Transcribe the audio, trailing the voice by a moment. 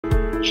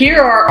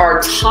Here are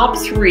our top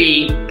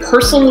 3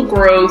 personal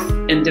growth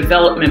and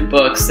development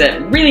books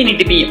that really need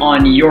to be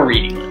on your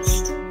reading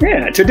list.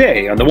 Yeah,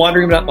 today on the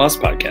Wandering But Not Lost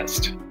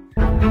podcast.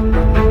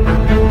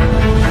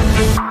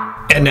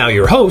 And now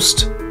your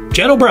hosts,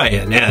 Jen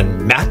O'Brien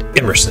and Matt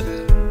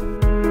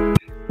Emerson.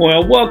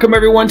 Well, welcome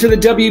everyone to the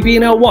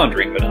WBNL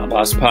Wandering But Not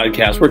Lost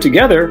podcast, where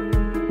together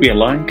we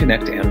align,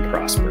 connect, and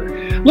prosper.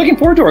 Looking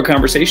forward to our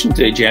conversation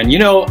today, Jen. You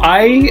know,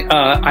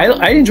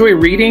 I enjoy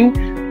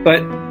reading,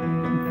 but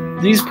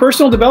these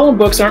personal development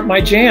books aren't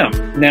my jam.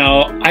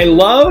 Now, I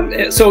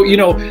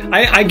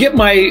get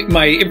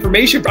my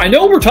information. I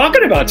know what we're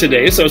talking about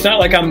today, so it's not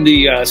like I'm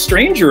the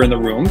stranger in the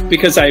room,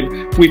 because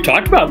we've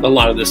talked about a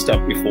lot of this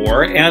stuff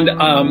before, and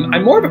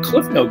I'm more of a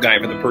Cliff Note guy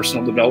for the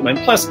personal development.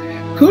 Plus,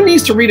 who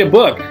needs to read a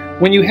book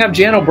when you have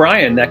Jan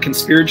O'Brien that can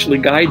spiritually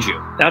guide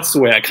you? That's the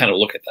way I kind of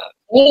look at that.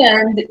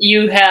 And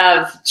you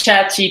have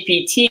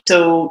ChatGPT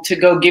to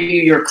go give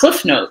you your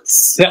Cliff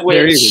Notes. Yeah,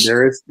 there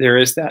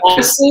is that.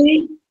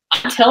 Honestly,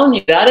 I'm telling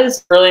you, that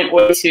is a brilliant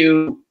way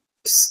to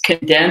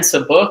condense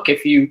a book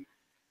if you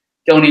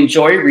don't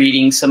enjoy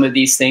reading some of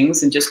these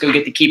things, and just go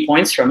get the key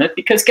points from it.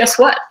 Because guess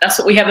what? That's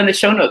what we have in the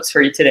show notes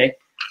for you today.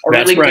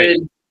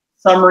 Good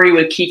summary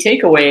with key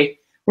takeaway.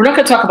 We're not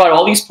going to talk about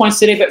all these points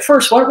today, but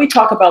first, why don't we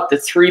talk about the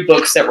 3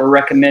 books that we're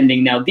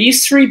recommending now?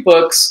 These 3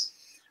 books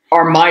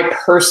are my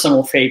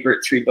personal favorite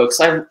 3 books.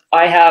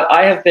 I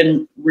have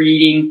been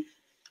reading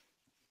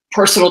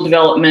personal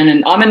development,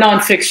 and I'm a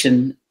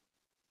nonfiction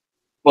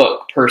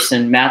book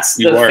person. Matt's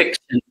the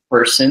fiction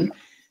person.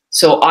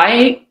 So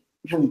I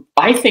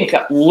think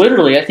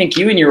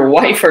you and your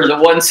wife are the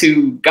ones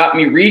who got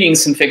me reading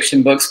some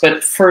fiction books.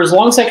 But for as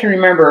long as I can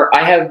remember,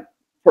 I have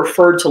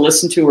preferred to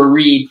listen to or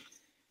read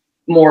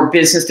more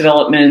business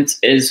development,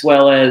 as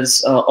well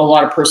as a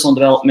lot of personal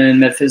development,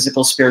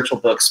 metaphysical, spiritual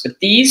books. But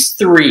these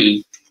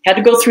 3, had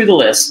to go through the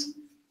list.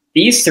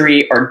 These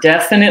 3 are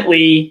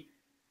definitely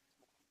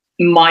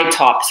my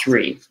top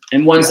 3,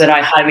 and ones that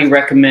I highly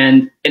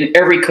recommend in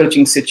every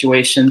coaching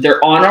situation.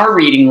 They're on our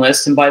reading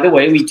list. And by the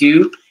way, we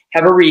do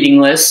have a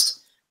reading list.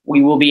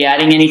 We will be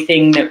adding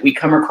anything that we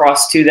come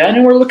across to that.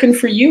 And we're looking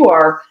for you,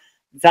 our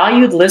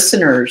valued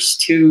listeners,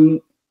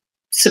 to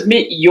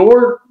submit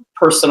your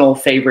personal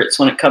favorites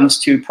when it comes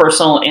to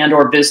personal and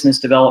or business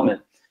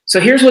development. So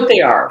here's what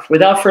they are,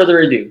 without further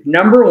ado.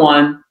 Number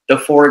 1, The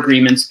 4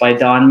 Agreements by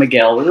Don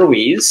Miguel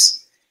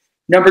Ruiz.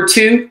 Number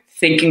 2,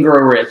 Think and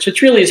Grow Rich,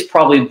 which really is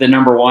probably the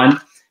number 1.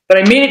 But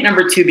I made it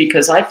number 2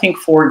 because I think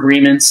 4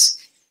 Agreements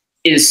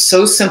is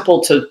so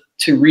simple to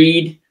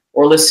read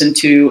or listen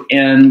to,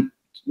 and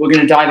we're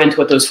going to dive into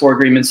what those 4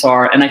 agreements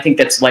are, and I think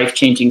that's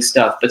life-changing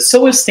stuff. But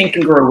so is Think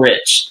and Grow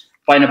Rich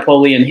by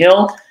Napoleon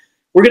Hill.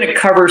 We're going to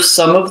cover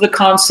some of the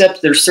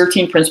concepts. There's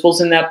 13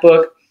 principles in that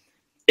book.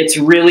 It's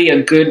really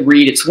a good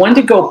read. It's one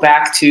to go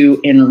back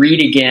to and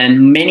read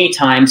again many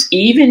times,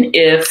 even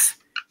if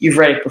you've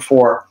read it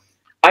before.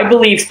 I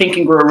believe Think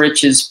and Grow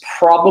Rich is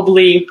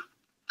probably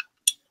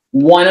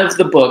one of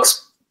the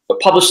books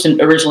published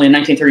originally in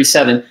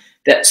 1937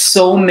 that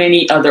so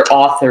many other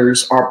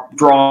authors are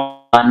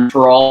drawn on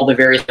for all the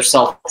various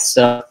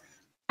self-stuff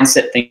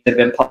mindset things that have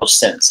been published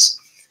since.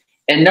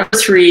 And number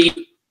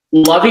 3,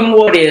 Loving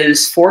What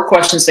Is, 4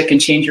 Questions That Can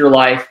Change Your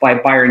Life by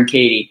Byron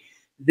Katie.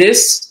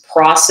 This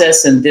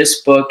process in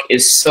this book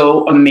is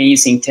so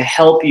amazing to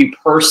help you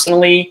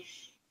personally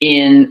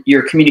in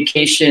your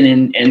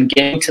communication and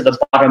getting to the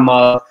bottom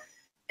of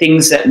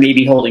things that may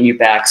be holding you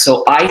back.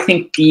 So I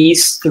think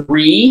these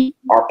 3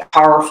 are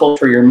powerful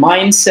for your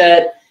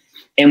mindset.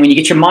 And when you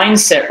get your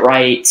mindset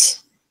right,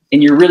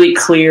 and you're really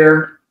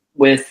clear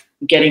with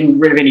getting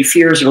rid of any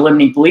fears or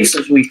limiting beliefs,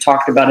 as we've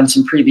talked about in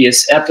some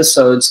previous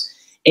episodes,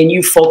 and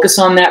you focus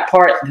on that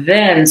part,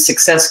 then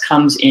success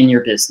comes in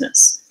your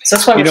business. So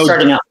that's why we're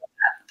starting out.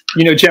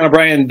 You know, Jan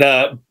O'Brien,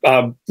 the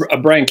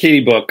Byron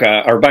Katie book,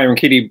 or Byron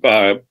Katie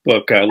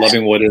book,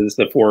 Loving What Is,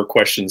 the 4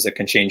 Questions That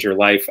Can Change Your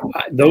Life.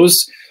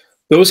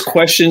 Those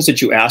questions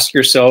that you ask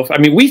yourself. I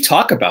mean, we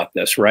talk about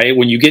this, right?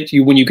 When you get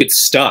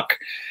stuck,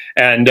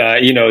 and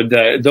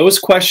those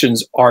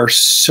questions are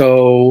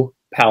so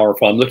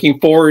powerful. I'm looking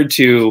forward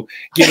to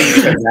getting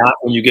to that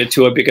when you get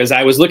to it, because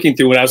I was looking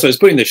through when I was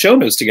putting the show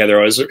notes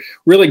together. I was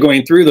really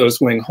going through those,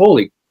 going,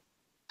 holy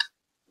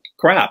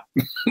crap.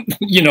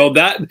 Just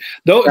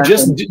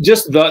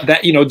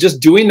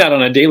doing that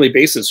on a daily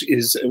basis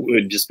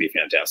would just be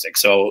fantastic.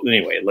 So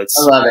anyway, I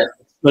love it.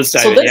 Let's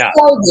dive in. Let's dive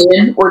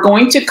in. We're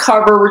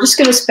just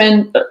going to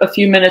spend a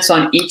few minutes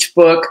on each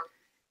book,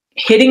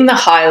 hitting the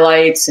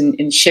highlights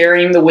and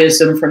sharing the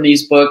wisdom from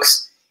these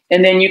books.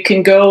 And then you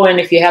can go,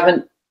 and if you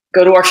haven't,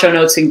 go to our show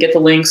notes and get the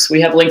links.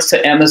 We have links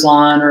to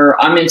Amazon, or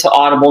I'm into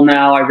Audible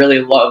now. I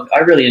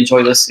really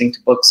enjoy listening to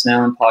books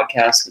now and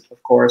podcasts,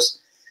 of course.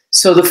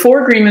 So the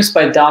 4 Agreements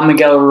by Don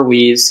Miguel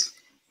Ruiz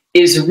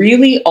is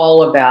really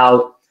all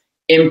about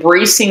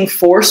embracing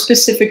 4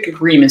 specific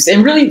agreements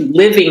and really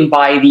living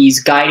by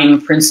these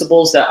guiding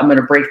principles that I'm going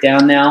to break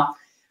down now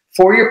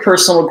for your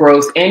personal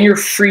growth and your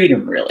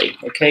freedom, really.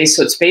 Okay,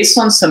 so it's based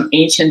on some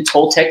ancient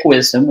Toltec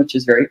wisdom, which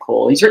is very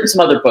cool. He's written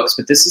some other books,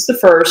 but this is the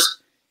first.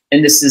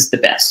 and this is the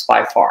best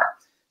by far.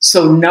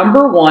 So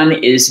number one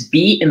is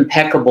be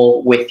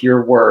impeccable with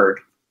your word.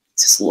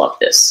 Just love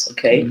this,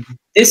 okay? Mm-hmm.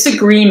 This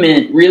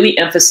agreement really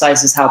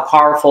emphasizes how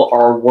powerful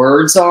our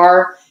words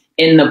are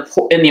and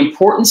the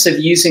importance of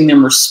using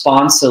them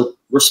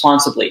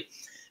responsibly.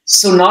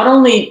 So not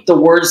only the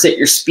words that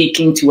you're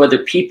speaking to other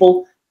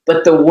people,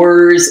 but the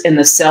words and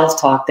the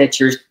self-talk that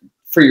you're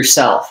for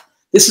yourself.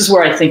 This is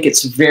where I think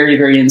it's very,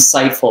 very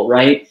insightful,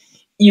 right?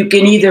 You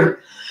can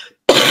either,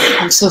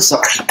 I'm so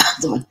sorry.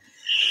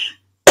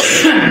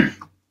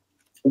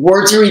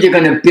 Words are either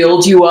going to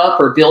build you up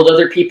or build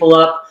other people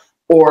up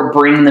or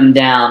bring them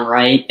down,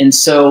 right? And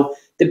so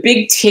the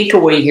big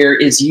takeaway here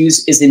is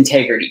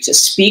integrity. To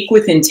speak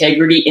with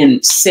integrity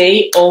and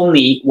say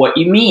only what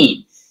you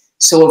mean.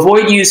 So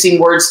avoid using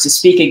words to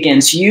speak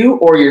against you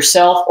or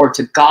yourself or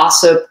to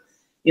gossip.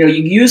 You know,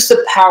 you use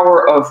the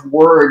power of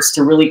words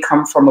to really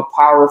come from a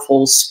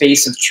powerful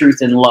space of truth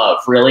and love,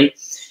 really.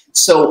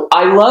 So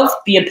I love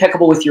be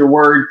impeccable with your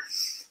word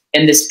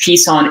and this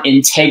piece on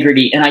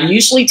integrity. And I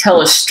usually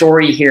tell a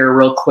story here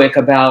real quick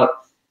about,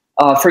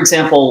 for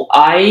example,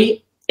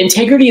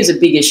 integrity is a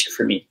big issue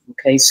for me,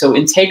 okay? So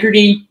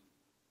integrity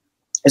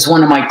is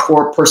one of my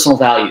core personal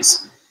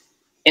values.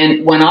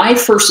 And when I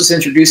first was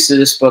introduced to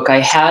this book, I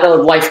had a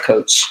life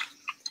coach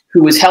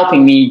who was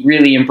helping me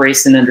really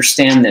embrace and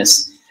understand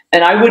this.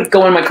 And I would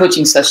go in my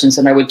coaching sessions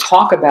and I would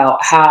talk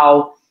about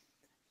how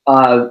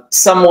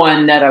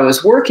someone that I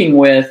was working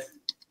with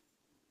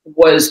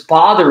was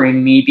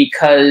bothering me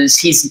because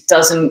he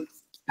doesn't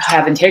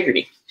have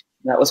integrity.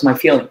 That was my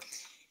feeling.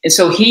 And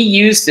so he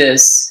used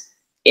this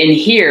in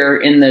here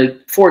in the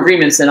 4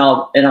 agreements, and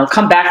I'll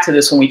come back to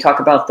this when we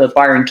talk about the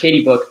Byron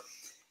Katie book,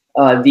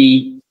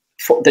 the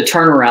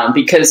turnaround,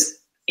 because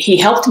he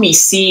helped me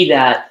see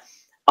that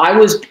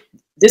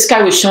this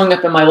guy was showing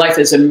up in my life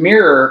as a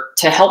mirror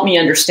to help me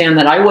understand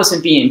that I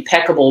wasn't being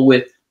impeccable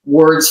with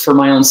words for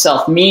my own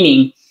self,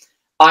 meaning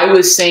I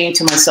was saying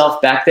to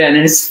myself back then,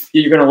 and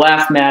you're going to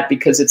laugh, Matt,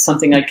 because it's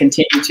something I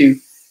continue to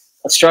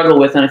struggle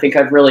with, and I think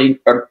I've really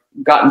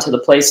gotten to the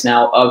place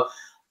now of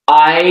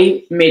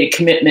I made a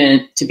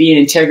commitment to be in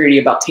integrity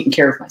about taking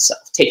care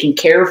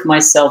of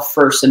myself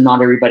first and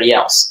not everybody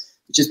else,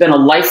 which has been a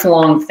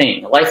lifelong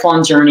thing, a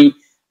lifelong journey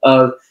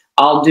of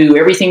I'll do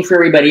everything for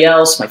everybody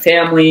else, my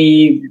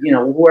family, you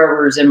know,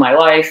 whoever is in my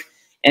life,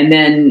 and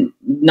then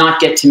not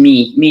get to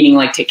me, meaning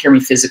like take care of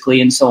me physically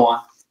and so on,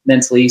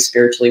 mentally,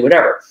 spiritually,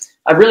 whatever.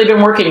 I've really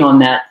been working on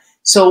that.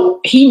 So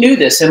he knew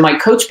this, and my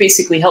coach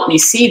basically helped me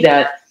see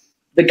that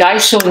the guy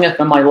showing up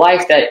in my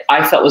life that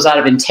I felt was out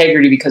of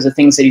integrity because of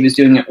things that he was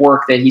doing at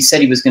work that he said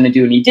he was going to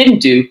do and he didn't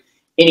do,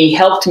 and he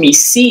helped me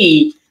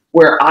see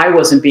where I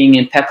wasn't being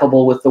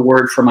impeccable with the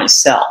word for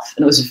myself.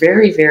 And it was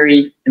very,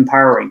 very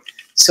empowering.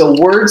 So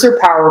words are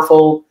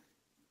powerful.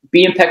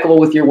 Be impeccable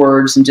with your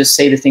words and just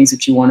say the things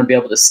that you want to be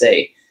able to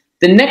say.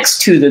 The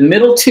next 2, the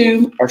middle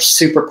 2, are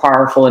super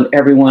powerful, and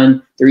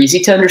they're easy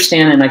to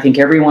understand, and I think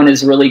everyone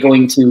is really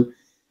going to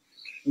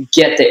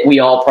get that we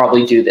all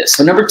probably do this.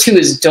 So number 2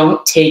 is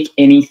don't take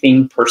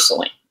anything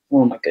personally.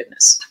 Oh my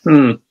goodness.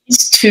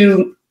 These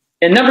 2,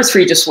 and number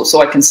 3, just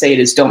so I can say it,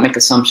 is don't make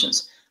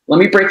assumptions. Let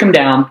me break them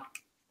down.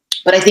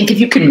 But I think if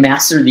you can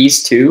master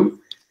these 2,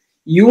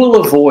 you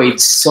will avoid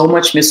so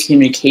much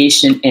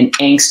miscommunication and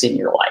angst in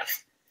your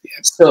life. Yeah.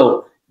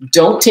 So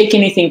don't take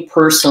anything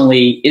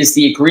personally is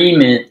the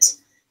agreement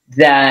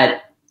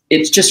that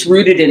it's just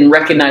rooted in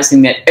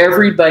recognizing that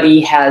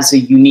everybody has a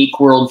unique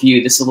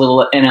worldview. This is a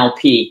little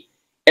NLP.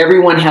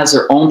 Everyone has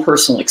their own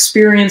personal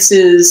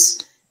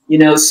experiences, you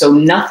know, so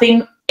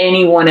nothing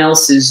anyone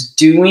else is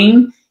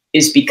doing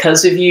is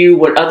because of you.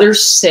 What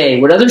others say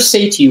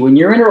to you when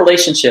you're in a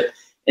relationship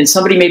and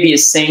somebody maybe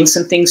is saying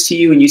some things to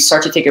you and you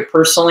start to take it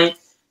personally,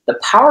 the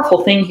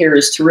powerful thing here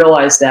is to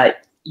realize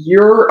that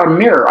you're a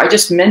mirror. I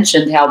just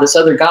mentioned how this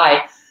other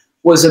guy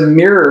was a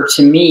mirror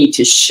to me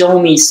to show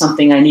me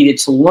something I needed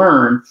to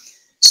learn.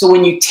 So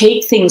when you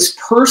take things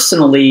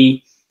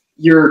personally,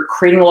 you're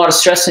creating a lot of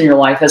stress in your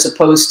life, as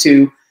opposed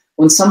to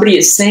when somebody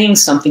is saying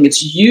something,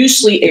 it's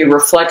usually a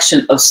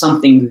reflection of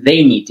something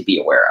they need to be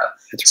aware of.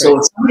 So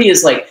if somebody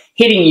is like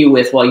hitting you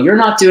with, well, you're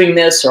not doing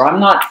this, or I'm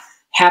not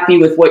happy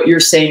with what you're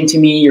saying to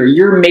me, or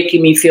you're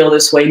making me feel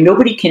this way,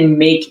 nobody can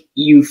make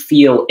you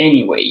feel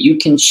anyway. You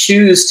can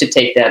choose to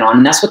take that on.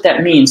 And that's what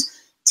that means.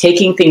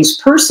 Taking things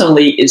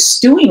personally is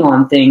stewing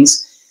on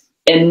things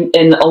and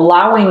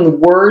allowing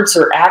words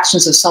or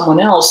actions of someone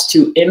else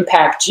to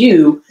impact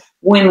you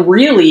when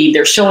really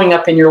they're showing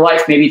up in your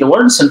life maybe to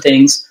learn some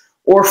things,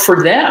 or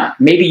for them.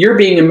 Maybe you're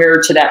being a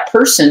mirror to that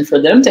person for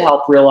them to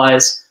help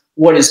realize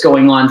what is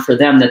going on for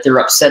them that they're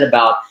upset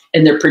about,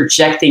 and they're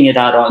projecting it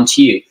out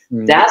onto you.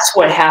 That's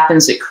what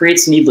happens. It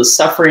creates needless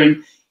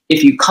suffering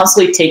if you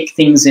constantly take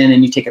things in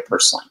and you take it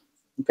personally,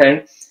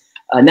 okay?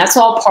 And that's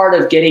all part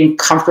of getting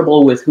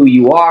comfortable with who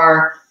you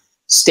are,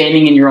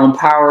 standing in your own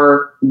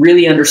power,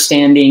 really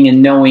understanding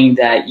and knowing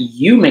that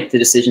you make the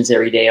decisions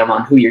every day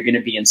on who you're going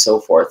to be and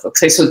so forth.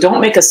 Okay, so don't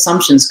make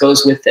assumptions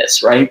goes with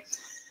this, right?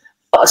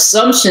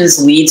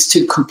 assumptions leads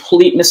to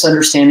complete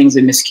misunderstandings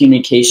and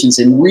miscommunications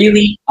and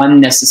really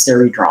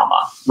unnecessary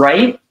drama,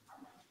 right?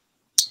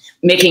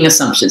 Making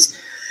assumptions.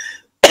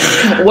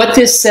 What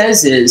this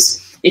says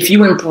is, if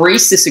you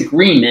embrace this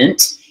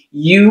agreement,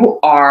 you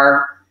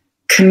are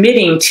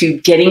committing to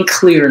getting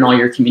clear in all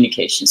your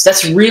communications.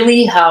 That's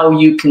really how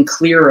you can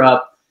clear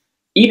up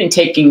even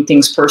taking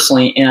things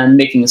personally and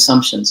making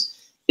assumptions,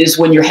 is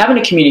when you're having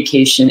a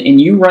communication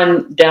and you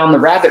run down the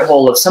rabbit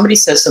hole of somebody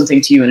says something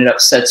to you and it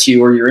upsets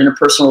you, or you're in a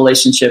personal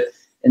relationship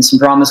and some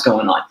drama's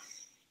going on,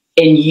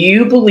 and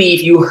you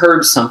believe you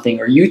heard something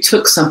or you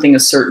took something a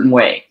certain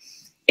way,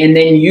 and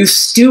then you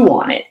stew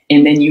on it,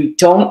 and then you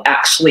don't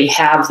actually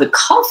have the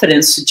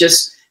confidence to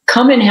just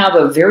come and have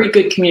a very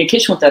good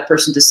communication with that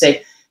person to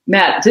say,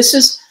 Matt, this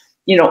is,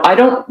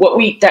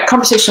 that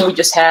conversation we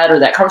just had, or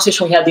that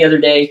conversation we had the other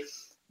day,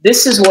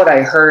 this is what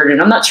I heard,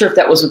 and I'm not sure if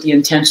that was with the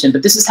intention,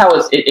 but this is how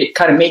it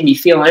kind of made me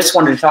feel, and I just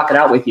wanted to talk it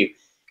out with you.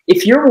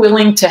 If you're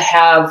willing to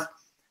have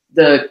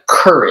the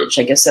courage,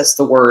 I guess that's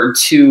the word,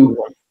 to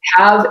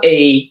have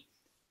a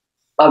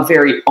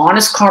very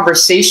honest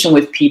conversation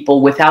with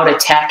people without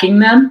attacking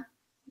them,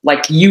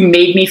 like, you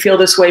made me feel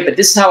this way, but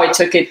this is how I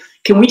took it.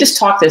 Can we just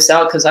talk this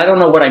out? Because I don't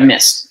know what I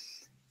missed.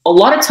 A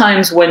lot of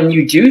times when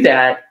you do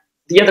that,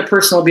 the other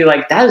person will be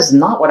like, that is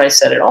not what I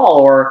said at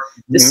all. Or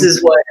this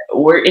is what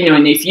we're,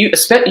 and if you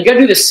got to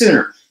do this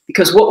sooner,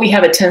 because what we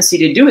have a tendency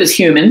to do as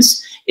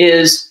humans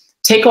is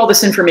take all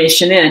this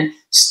information in,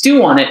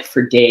 stew on it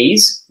for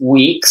days,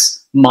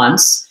 weeks,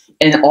 months,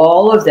 and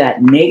all of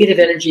that negative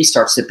energy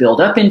starts to build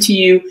up into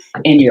you,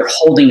 and you're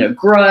holding a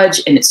grudge,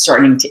 and it's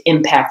starting to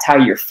impact how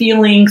you're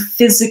feeling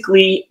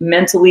physically,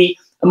 mentally,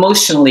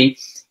 emotionally.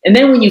 And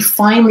then when you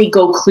finally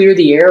go clear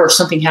the air, or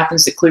something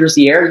happens that clears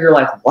the air, you're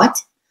like, what?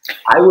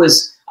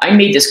 I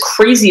made this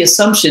crazy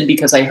assumption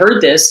because I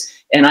heard this,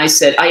 and I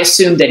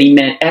assumed that he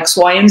meant X,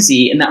 Y, and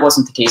Z, and that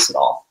wasn't the case at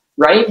all.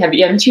 Right?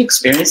 Haven't you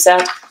experienced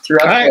that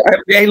throughout?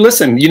 Hey,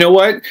 listen, you know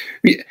what?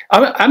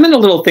 I'm in a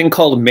little thing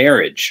called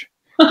marriage.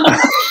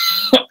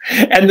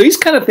 And these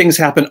kind of things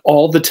happen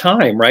all the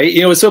time, right?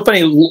 It's so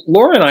funny.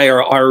 Laura and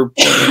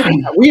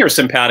I we are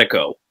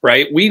simpatico,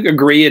 right? We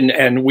agree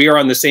and we are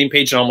on the same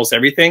page on almost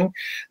everything.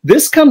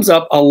 This comes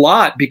up a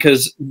lot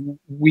because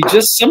we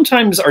just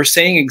sometimes are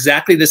saying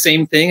exactly the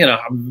same thing in a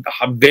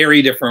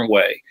very different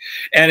way.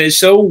 And it's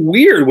so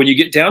weird when you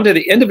get down to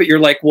the end of it, you're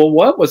like, well,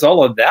 what was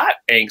all of that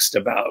angst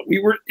about?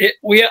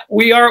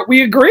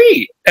 We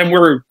agree and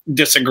we're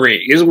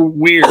disagree. It's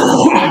weird.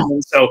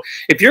 So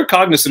if you're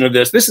cognizant of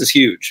this is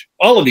huge.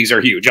 All of these are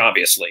huge,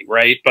 obviously,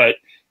 right? But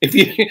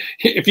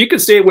if you can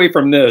stay away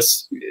from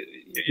this,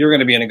 you're going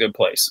to be in a good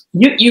place.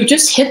 You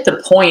just hit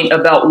the point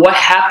about what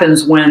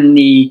happens when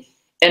the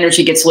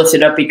energy gets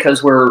lifted up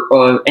because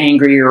we're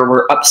angry or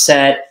we're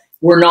upset.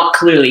 We're not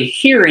clearly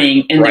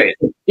hearing, and right.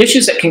 The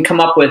issues that can come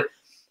up with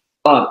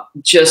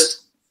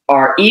just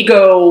our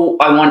ego.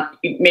 I want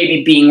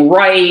maybe being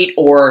right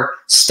or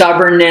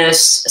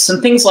stubbornness,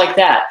 some things like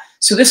that.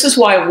 So this is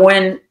why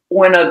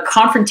when a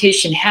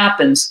confrontation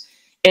happens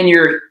and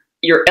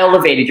you're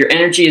elevated, your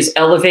energy is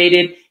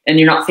elevated, and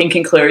you're not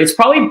thinking clearly, it's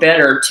probably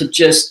better to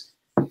just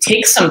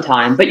take some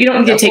time, but you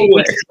don't need to take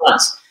weeks or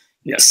months.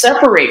 Yeah.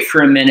 Separate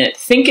for a minute,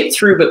 think it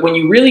through. But when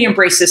you really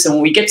embrace this, and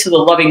when we get to the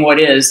loving what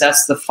is,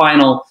 that's the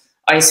final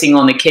icing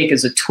on the cake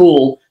as a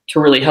tool to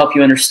really help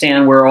you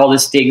understand where all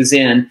this digs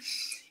in,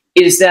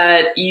 is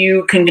that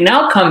you can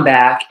now come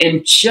back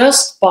and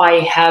just by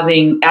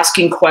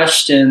asking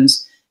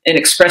questions and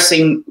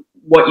expressing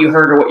what you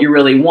heard or what you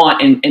really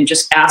want, and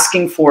just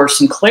asking for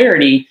some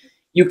clarity,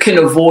 you can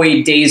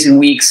avoid days and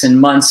weeks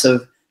and months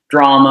of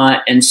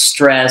drama and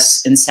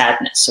stress and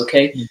sadness,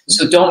 okay? Mm-hmm.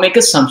 So don't make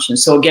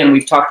assumptions. So again,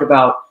 we've talked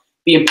about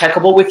be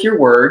impeccable with your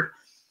word.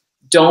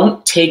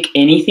 Don't take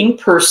anything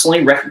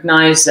personally.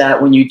 Recognize that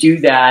when you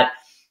do that,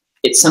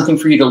 it's something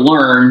for you to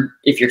learn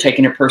if you're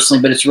taking it personally,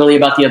 but it's really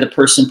about the other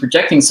person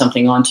projecting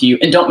something onto you.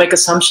 And don't make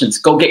assumptions.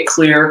 Go get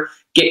clear,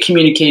 get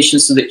communication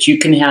so that you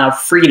can have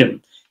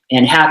freedom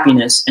and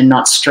happiness and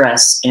not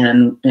stress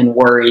and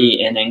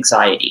worry and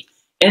anxiety.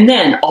 And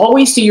then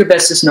always do your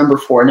best is number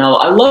 4. Now,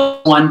 I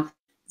love one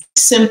that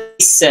simply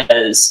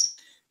says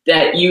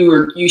that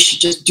you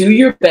should just do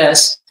your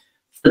best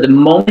for the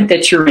moment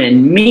that you're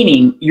in,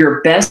 meaning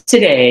your best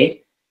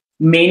today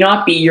may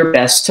not be your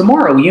best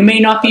tomorrow. You may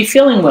not be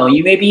feeling well.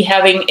 You may be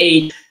having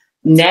a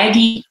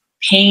naggy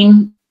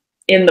pain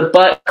in the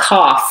butt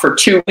cough for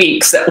 2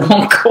 weeks that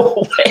won't go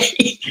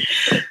away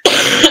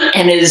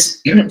and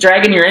is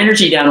dragging your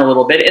energy down a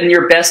little bit. And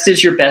your best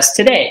is your best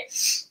today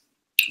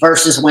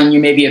versus when you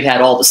maybe have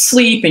had all the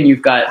sleep and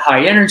you've got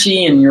high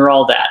energy and you're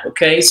all that.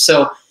 Okay.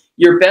 So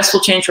your best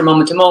will change from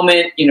moment to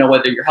moment,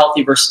 whether you're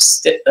healthy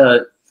versus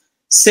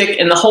sick.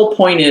 And the whole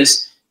point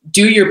is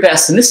do your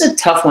best. And this is a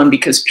tough one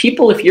because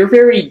people, if you're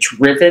very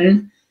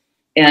driven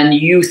and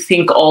you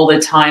think all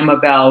the time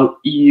about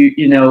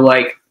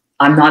like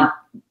I'm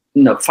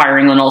not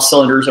firing on all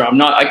cylinders, or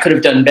I could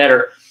have done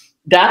better.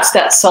 That's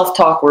that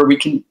self-talk where we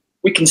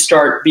can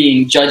start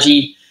being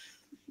judgy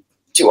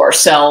to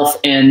ourselves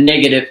and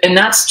negative, and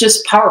that's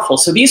just powerful.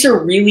 So these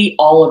are really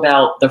all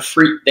about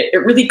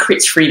it really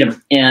creates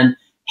freedom and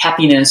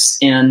happiness,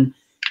 and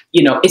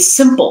it's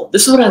simple.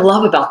 This is what I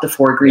love about the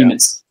 4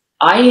 agreements.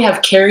 I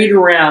have carried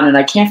around, and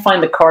I can't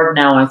find the card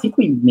now, and I think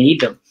we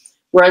made them,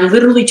 where I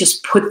literally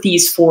just put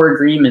these 4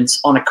 agreements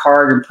on a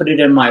card and put it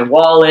in my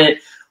wallet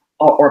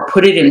or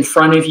put it in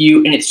front of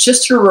you. And it's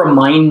just a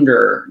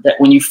reminder that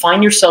when you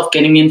find yourself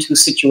getting into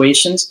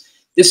situations,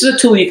 this is a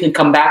tool you can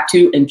come back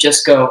to and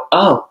just go,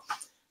 oh,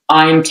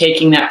 I'm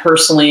taking that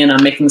personally and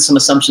I'm making some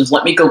assumptions.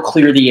 Let me go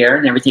clear the air,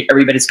 and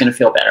everybody's going to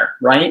feel better,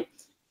 right?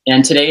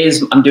 And today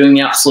I'm doing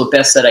the absolute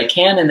best that I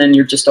can. And then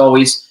you're just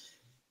always,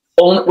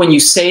 when you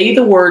say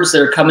the words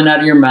that are coming out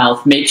of your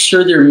mouth, make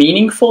sure they're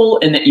meaningful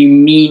and that you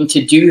mean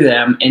to do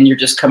them, and you're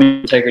just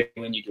coming with integrity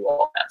when you do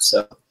all that.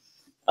 So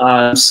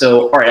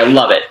all right, I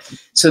love it.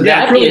 So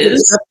that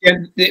is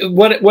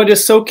what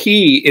is so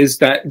key is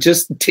that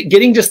just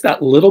getting just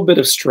that little bit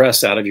of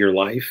stress out of your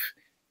life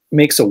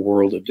makes a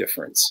world of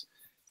difference.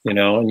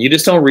 And you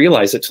just don't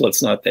realize it till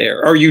it's not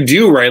there, or you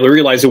do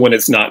realize it when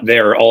it's not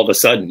there all of a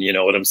sudden. You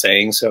know what I'm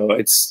saying? So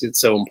it's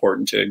so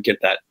important to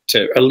get that,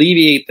 to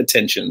alleviate the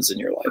tensions in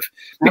your life,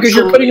 because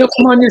you're putting them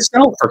on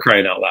yourself, for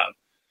crying out loud.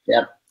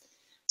 Yeah.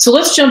 So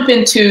let's jump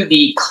into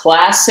the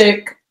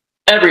classic.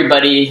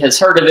 Everybody has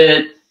heard of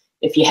it.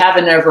 If you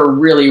haven't ever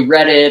really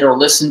read it or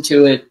listened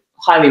to it,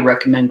 highly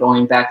recommend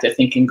going back to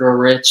Think and Grow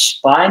Rich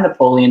by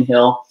Napoleon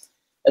Hill.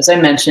 As I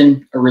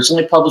mentioned,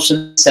 originally published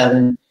in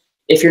 1907.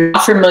 If you're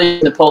not familiar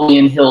with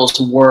Napoleon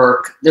Hill's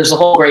work, there's a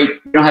whole we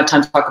don't have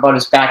time to talk about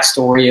his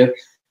backstory of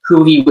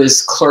who he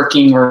was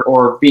clerking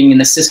or being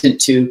an assistant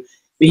to,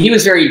 but he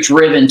was very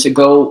driven to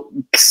go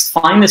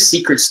find the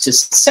secrets to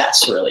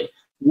success, really.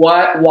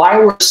 Why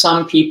were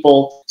some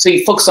people, so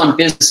he focused on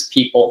business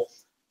people.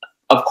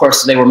 Of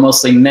course, they were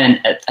mostly men.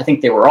 I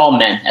think they were all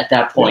men at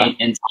that point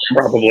in time.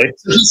 Probably.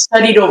 So he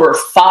studied over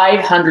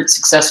 500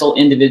 successful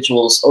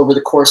individuals over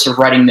the course of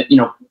writing,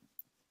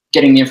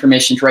 getting the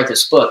information to write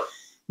this book.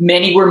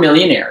 Many were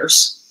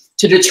millionaires,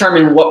 to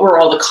determine what were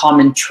all the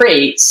common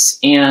traits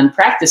and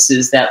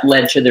practices that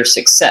led to their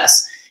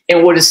success.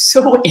 And what is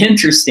so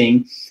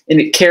interesting, and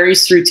it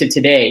carries through to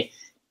today,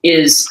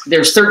 is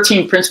there's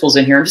 13 principles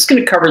in here. I'm just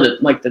going to cover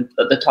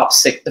the top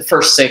 6, the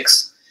first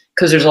 6,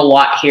 because there's a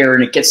lot here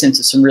and it gets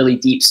into some really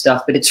deep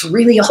stuff. But it's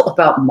really all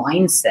about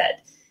mindset.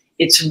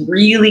 It's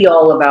really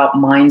all about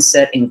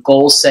mindset and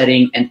goal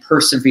setting and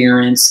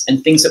perseverance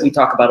and things that we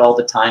talk about all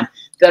the time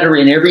that are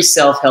in every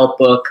self-help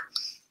book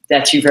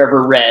that you've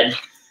ever read,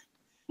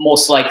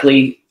 most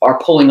likely are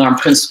pulling on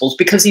principles,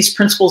 because these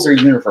principles are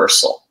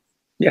universal.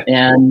 Yeah.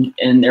 And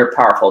they're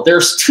powerful.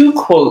 There's 2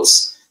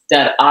 quotes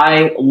that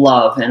I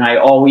love and I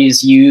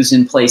always use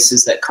in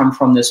places that come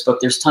from this book.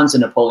 There's tons of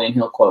Napoleon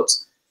Hill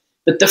quotes,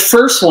 but the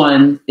first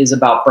one is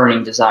about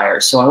burning desire.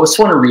 So I just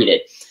want to read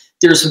it.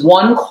 There's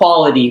one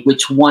quality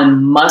which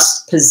one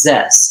must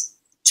possess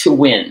to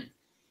win.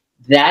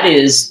 That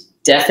is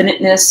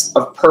definiteness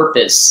of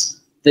purpose,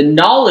 the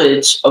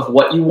knowledge of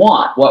what you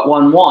want, what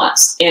one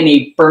wants, and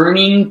a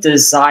burning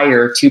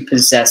desire to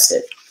possess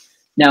it.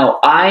 Now,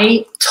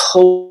 I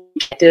totally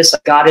get this. I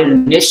got it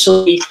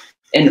initially.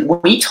 And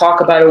when we talk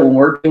about it, when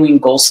we're doing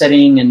goal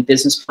setting and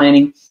business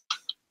planning,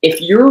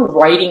 if you're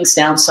writing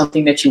down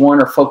something that you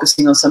want or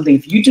focusing on something,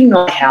 if you do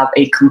not have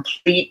a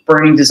complete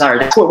burning desire,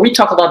 that's what we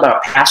talk a lot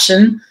about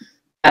passion.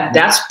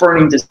 That's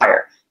burning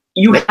desire.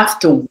 You have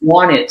to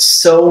want it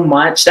so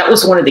much. That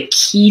was one of the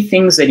key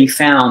things that he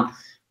found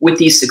with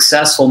these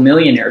successful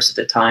millionaires at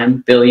the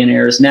time,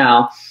 billionaires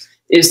now,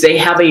 is they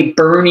have a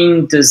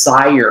burning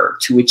desire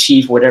to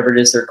achieve whatever it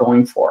is they're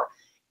going for.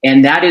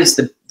 And that is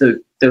the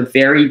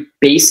very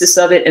basis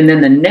of it. And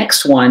then the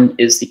next one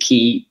is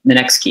the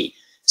next key.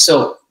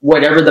 So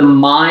whatever the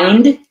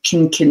mind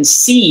can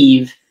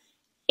conceive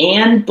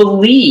and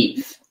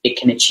believe, it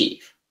can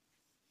achieve.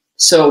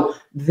 So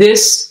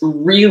this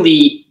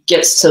really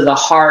gets to the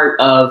heart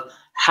of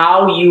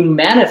how you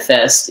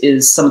manifest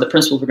is some of the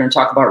principles we're going to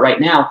talk about right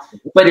now,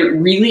 but it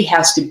really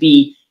has to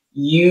be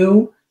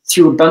you,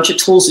 through a bunch of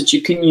tools that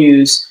you can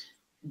use,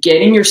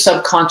 getting your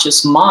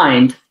subconscious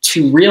mind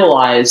to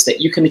realize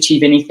that you can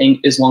achieve anything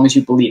as long as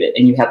you believe it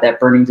and you have that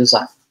burning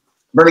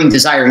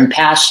desire and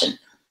passion.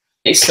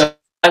 Okay, so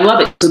I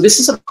love it. So this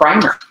is a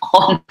primer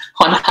on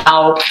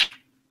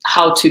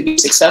how to be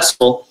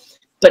successful,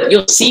 but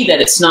you'll see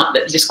that it's not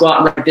that you just go out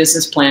and write a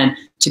business plan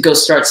to go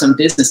start some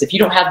business. If you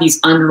don't have these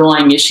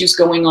underlying issues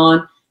going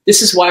on,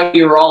 this is why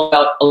we are all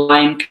about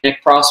align,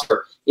 connect,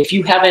 prosper. If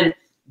you haven't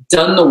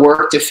done the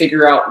work to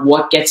figure out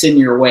what gets in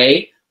your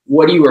way,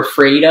 what are you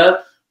afraid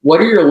of?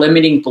 What are your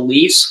limiting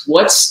beliefs?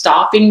 What's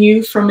stopping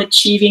you from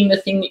achieving the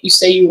thing that you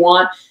say you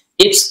want?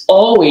 It's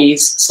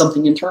always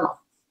something internal,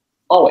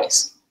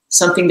 always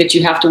something that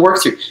you have to work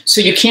through.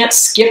 So you can't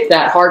skip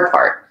that hard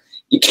part.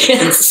 You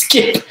can't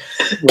skip,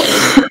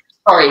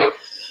 sorry.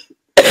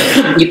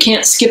 You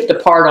can't skip the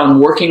part on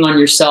working on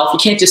yourself. You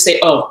can't just say,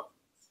 oh,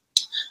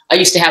 I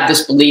used to have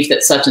this belief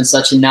that such and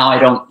such, and now I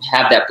don't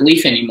have that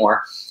belief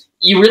anymore.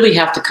 you really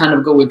have to kind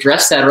of go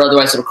address that, or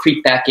otherwise it'll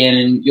creep back in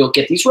and you'll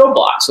get these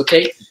roadblocks,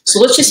 okay? So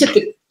let's just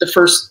hit the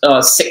first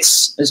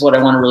 6 is what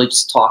I want to really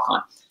just talk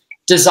on.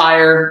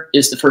 Desire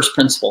is the first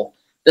principle,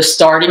 the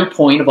starting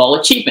point of all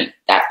achievement.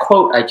 That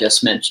quote I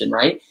just mentioned,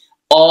 right?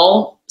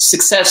 All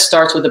success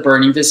starts with a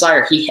burning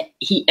desire.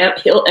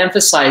 He'll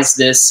emphasize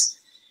this,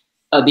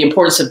 the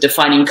importance of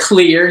defining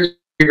clear,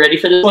 you ready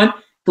for this one?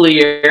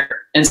 Clear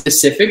and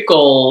specific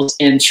goals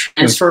and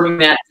transforming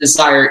that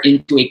desire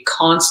into a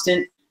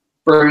constant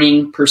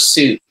burning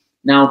pursuit.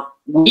 Now,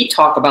 we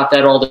talk about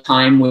that all the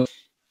time with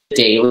the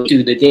daily,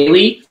 do the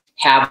daily,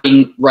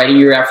 writing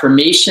your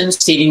affirmations,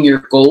 stating your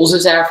goals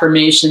as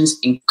affirmations,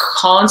 and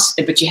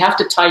but you have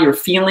to tie your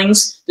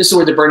feelings. This is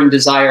where the burning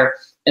desire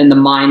and the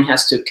mind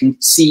has to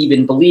conceive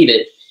and believe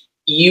it.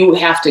 You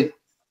have to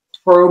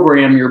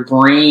program your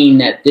brain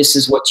that this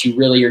is what you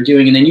really are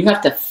doing, and then you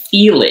have to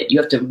feel it. You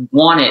have to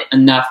want it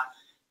enough.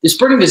 This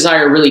burning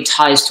desire really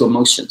ties to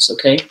emotions,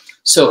 okay?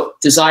 So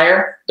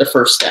desire, the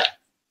first step.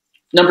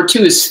 Number 2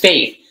 is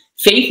faith.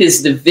 Faith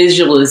is the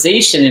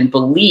visualization and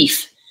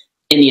belief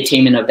in the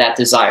attainment of that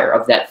desire,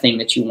 of that thing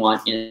that you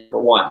want in number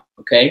 1,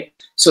 okay?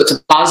 So it's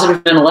a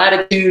positive mental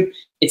attitude.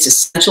 It's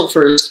essential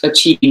for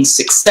achieving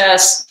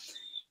success.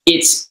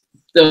 It's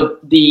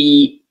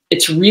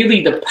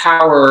really the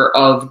power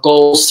of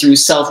goals through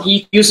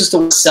he uses the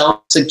word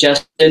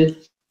self-suggestion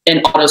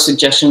and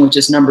auto-suggestion, which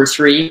is number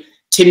 3.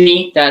 To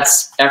me,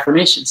 that's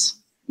affirmations,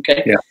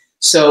 okay? Yeah.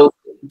 So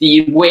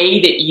the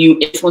way that you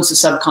influence the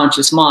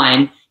subconscious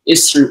mind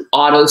is through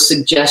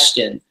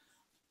auto-suggestion,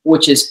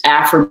 which is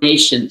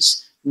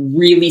affirmations,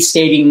 really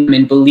stating them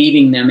and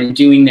believing them and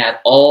doing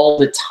that all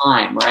the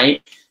time,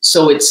 right?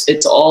 So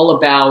it's all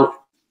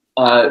about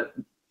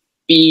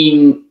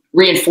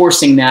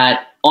reinforcing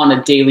that on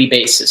a daily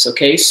basis,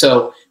 okay?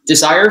 So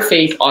desire,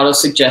 faith,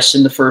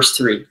 auto-suggestion, the first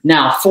 3.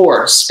 Now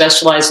 4,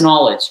 specialized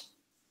knowledge.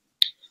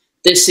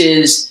 This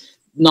is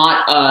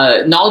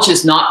not, knowledge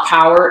is not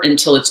power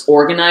until it's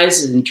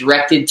organized and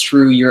directed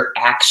through your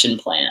action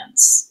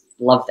plans.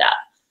 Love that.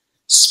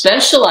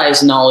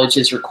 Specialized knowledge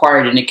is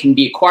required, and it can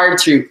be acquired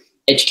through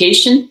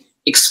education,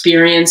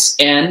 experience,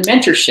 and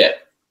mentorship.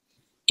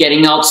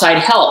 Getting outside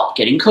help,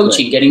 getting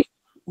coaching, right.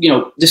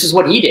 Getting, this is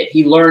what he did.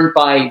 He learned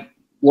by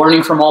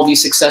learning from all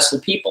these successful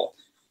people.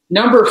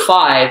 Number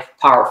 5,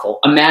 powerful,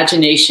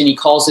 imagination. He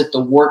calls it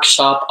the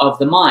workshop of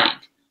the mind.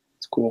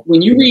 Cool.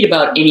 When you read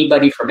about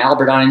anybody from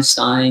Albert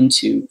Einstein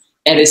to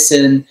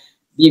Edison,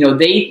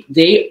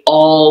 they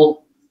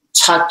all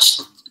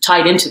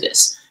tied into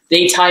this.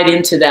 They tied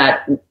into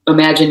that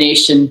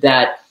imagination,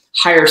 that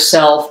higher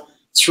self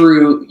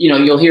through,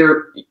 you'll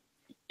hear,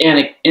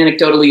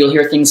 anecdotally, you'll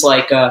hear things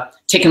like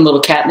taking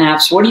little cat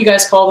naps. What do you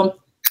guys call them?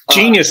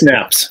 Genius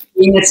naps.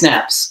 Genius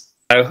naps.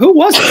 Who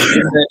was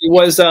it? It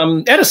was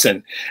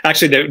Edison,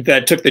 actually,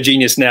 that took the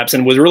genius naps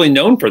and was really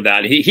known for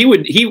that.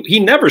 He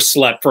never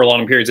slept for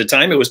long periods of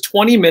time. It was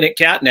 20-minute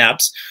cat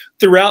naps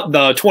throughout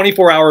the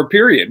 24-hour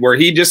period where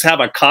he'd just have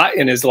a cot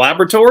in his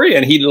laboratory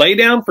and he'd lay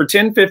down for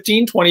 10,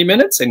 15, 20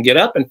 minutes and get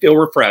up and feel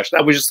refreshed.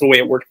 That was just the way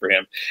it worked for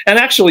him. And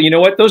actually, you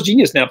know what? Those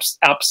genius naps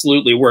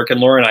absolutely work.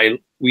 And Laura and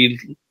we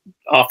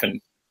often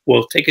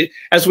will take it,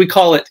 as we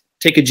call it,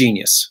 take a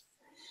genius.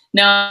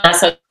 No, I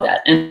said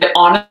that. And I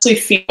honestly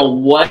feel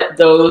what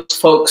those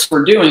folks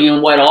were doing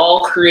and what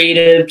all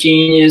creative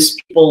genius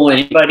people,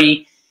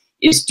 anybody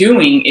is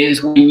doing,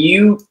 is when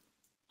you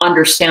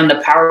understand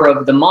the power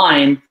of the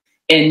mind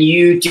and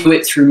you do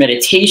it through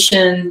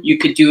meditation, you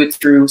could do it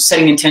through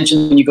setting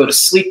intentions when you go to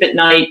sleep at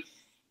night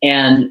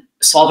and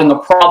solving a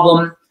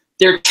problem.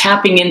 They're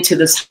tapping into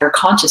this higher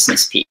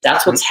consciousness piece.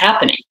 That's what's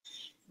happening.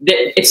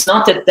 It's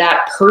not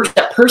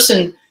that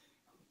person,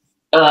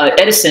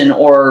 Edison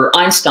or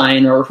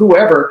Einstein or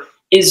whoever,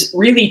 is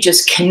really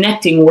just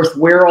connecting with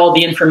where all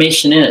the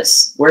information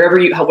is, whatever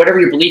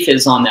your belief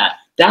is on that.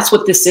 That's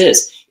what this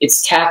is.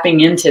 It's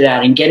tapping into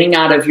that and getting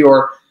out of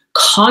your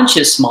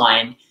conscious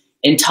mind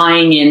and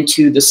tying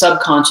into the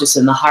subconscious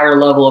and the higher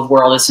level of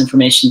where all this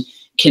information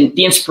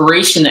the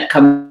inspiration that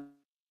comes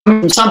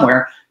from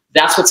somewhere.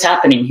 That's what's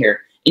happening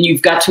here. And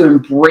you've got to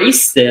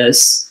embrace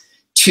this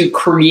to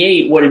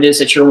create what it is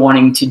that you're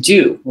wanting to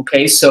do.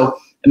 Okay, so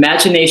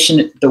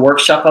imagination, the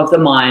workshop of the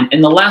mind.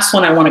 And the last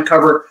one I want to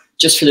cover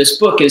just for this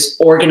book is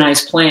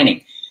organized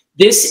planning.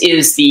 This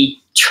is the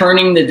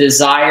turning the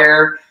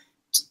desire,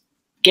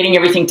 getting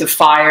everything to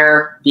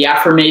fire, the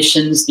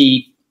affirmations,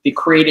 the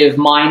creative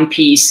mind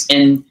piece,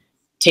 and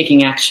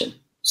taking action.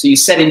 So you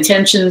set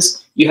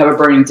intentions, you have a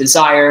burning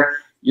desire,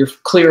 you're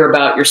clear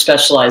about your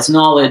specialized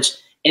knowledge,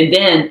 and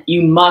then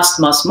you must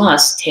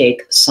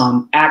take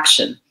some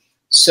action.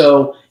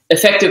 So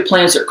effective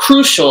plans are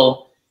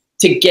crucial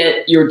to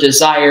get your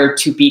desire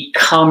to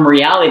become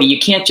reality. You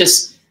can't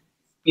just,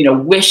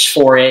 wish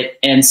for it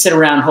and sit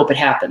around and hope it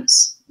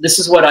happens. This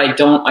is what I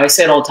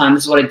say it all the time,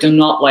 this is what I do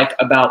not like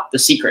about The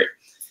Secret.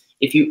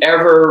 It's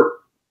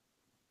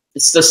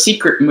The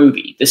Secret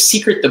movie. The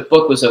Secret, the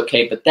book, was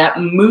okay, but that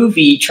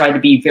movie tried to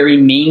be very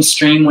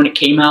mainstream when it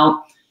came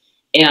out,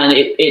 and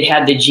it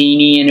had the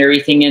genie and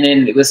everything in it,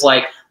 and it was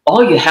like,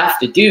 all you have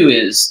to do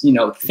is, you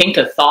know, think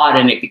a thought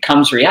and it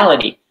becomes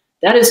reality.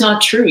 That is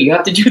not true. You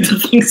have to do the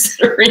things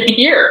that are in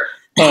here.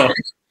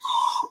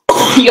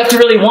 You have to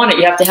really want it.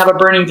 You have to have a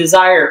burning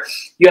desire.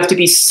 You have to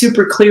be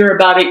super clear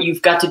about it.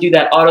 You've got to do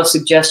that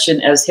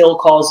auto-suggestion, as Hill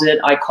calls it.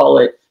 I call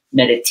it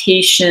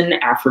meditation,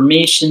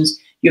 affirmations.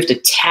 You have to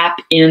tap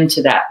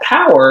into that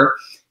power.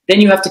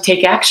 Then you have to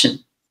take action.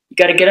 You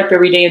got to get up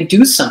every day and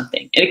do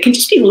something. And it can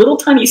just be little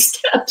tiny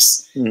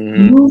steps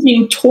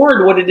moving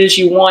toward what it is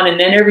you want. And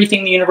then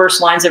everything, the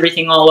universe lines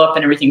everything all up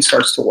and everything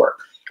starts to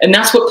work. And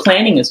that's what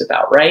planning is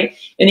about, right?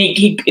 And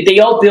they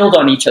all build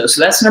on each other.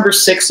 So that's number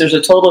 6. There's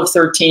a total of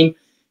 13.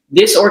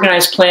 This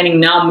organized planning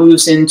now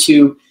moves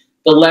into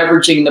the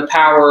leveraging the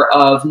power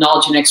of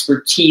knowledge and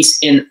expertise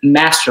in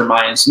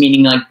masterminds,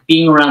 meaning like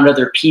being around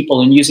other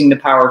people and using the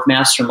power of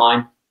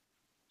mastermind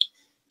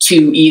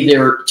to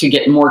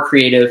get more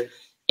creative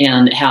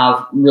and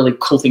have really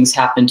cool things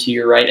happen to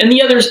you, right? And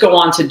the others go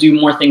on to do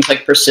more things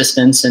like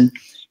persistence and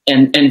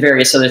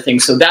various other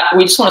things. So that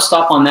we just want to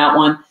stop on that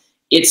one.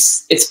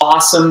 It's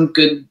awesome,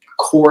 good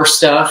core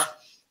stuff,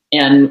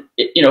 and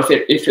you know,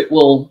 if it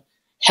will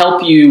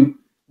help you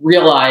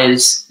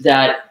realize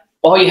that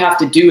all you have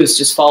to do is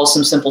just follow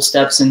some simple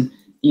steps, and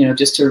you know,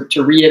 just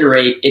to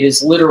reiterate, it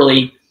is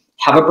literally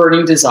have a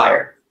burning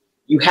desire.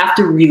 You have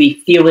to really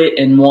feel it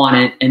and want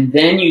it, and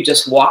then you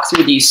just walk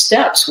through these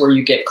steps where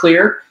you get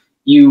clear.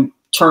 You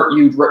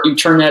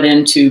turn that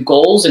into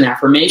goals and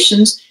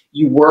affirmations.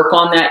 You work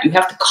on that. You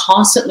have to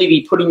constantly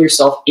be putting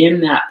yourself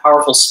in that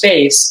powerful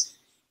space.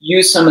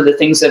 Use some of the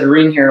things that are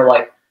in here,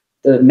 like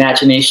the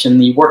imagination,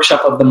 the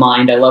workshop of the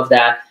mind. I love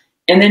that.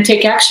 And then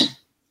take action.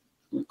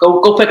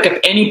 Go pick up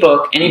any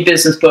book, any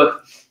business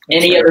book,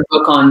 any other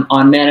book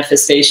on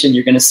manifestation.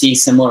 You're going to see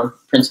similar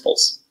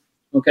principles.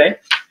 Okay?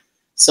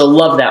 So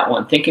love that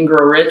one. Think and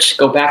Grow Rich.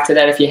 Go back to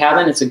that if you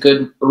haven't. It's a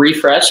good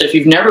refresh. If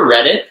you've never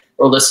read it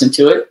or listened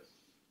to it,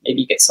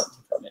 maybe you get something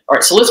from it. All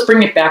right, so let's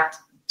bring it back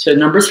to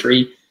number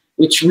 3,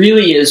 which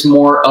really is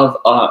more of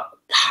a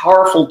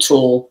powerful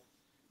tool,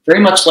 very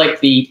much like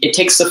it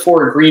takes the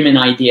 4 agreement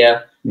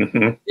idea.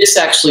 This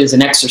actually is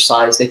an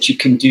exercise that you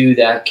can do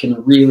that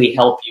can really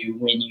help you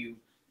when you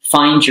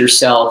find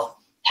yourself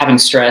having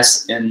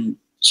stress and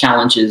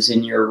challenges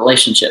in your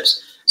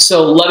relationships.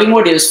 So Loving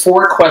What Is,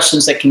 4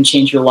 Questions That Can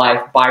Change Your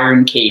Life,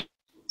 Byron Katie.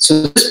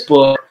 So this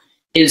book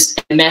is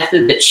a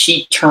method that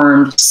she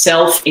termed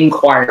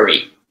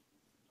self-inquiry.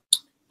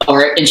 All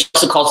right, and she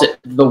also calls it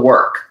the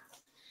work.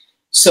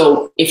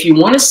 So if you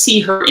want to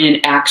see her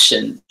in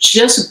action,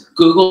 just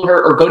Google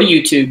her or go to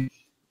YouTube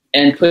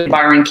and put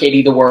Byron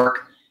Katie the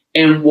work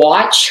and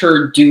watch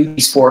her do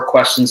these 4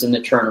 questions in the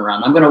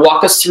turnaround. I'm going to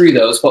walk us through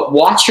those, but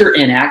watch her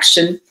in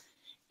action.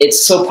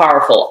 It's so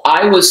powerful.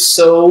 I was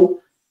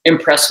so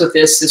impressed with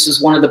this. This was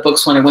one of the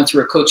books when I went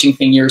through a coaching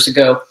thing years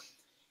ago.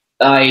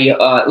 I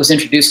was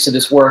introduced to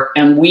this work,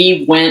 and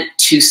we went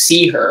to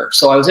see her.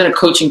 So I was in a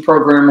coaching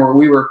program where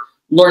we were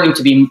learning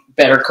to be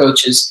better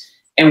coaches.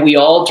 And we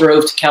all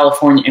drove to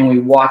California and we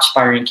watched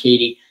Byron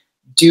Katie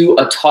do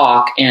a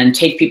talk and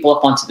take people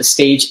up onto the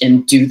stage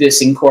and do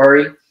this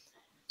inquiry.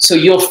 So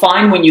you'll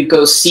find when you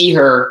go see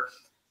her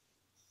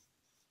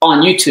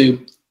on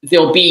YouTube,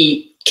 there'll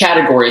be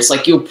categories.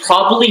 Like you'll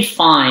probably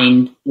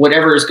find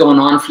whatever is going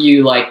on for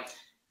you, like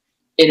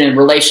in a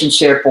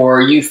relationship,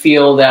 or you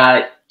feel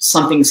that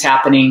something's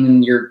happening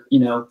and your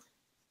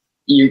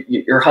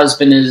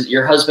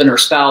husband or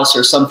spouse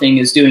or something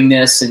is doing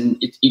this,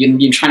 and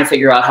you're trying to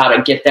figure out how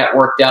to get that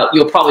worked out.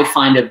 You'll probably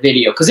find a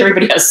video because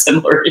everybody has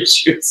similar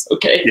issues.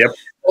 Okay. Yep.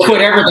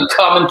 Whatever the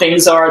common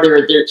things are,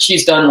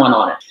 she's done one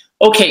on it.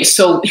 Okay.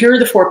 So here are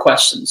the 4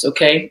 questions.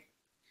 Okay.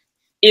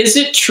 Is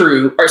it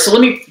true? All right. So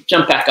let me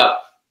jump back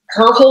up.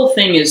 Her whole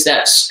thing is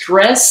that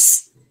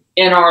stress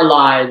in our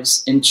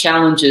lives and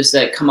challenges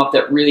that come up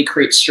that really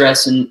create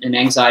stress and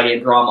anxiety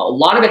and drama. A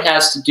lot of it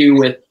has to do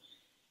with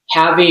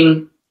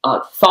having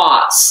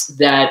thoughts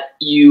that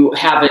you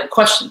haven't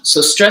questioned.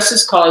 So stress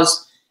is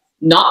caused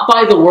not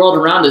by the world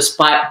around us,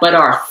 but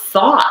our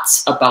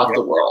thoughts about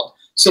the world.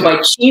 So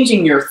by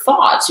changing your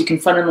thoughts, you can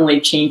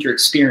fundamentally change your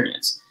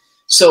experience.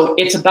 So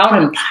it's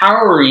about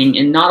empowering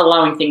and not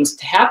allowing things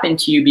to happen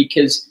to you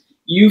because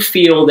you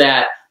feel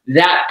that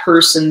that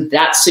person,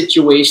 that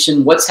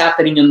situation, what's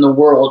happening in the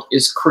world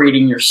is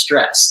creating your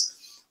stress.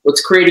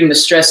 What's creating the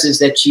stress is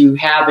that you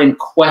haven't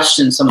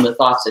questioned some of the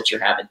thoughts that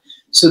you're having.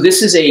 So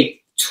this is a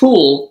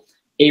tool,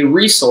 a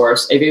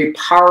resource, a very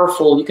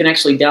powerful, you can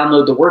actually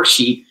download the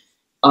worksheet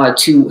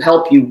to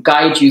help you,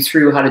 guide you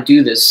through how to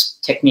do this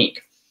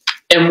technique.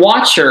 And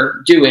watch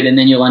her do it, and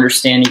then you'll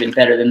understand even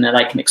better than that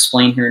I can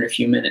explain here in a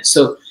few minutes.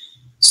 So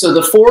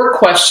the 4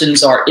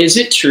 questions are, is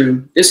it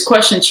true? This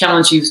question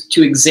challenges you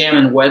to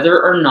examine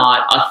whether or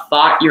not a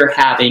thought you're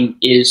having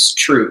is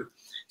true.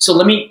 So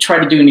let me try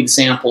to do an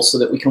example so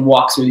that we can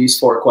walk through these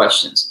 4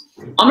 questions.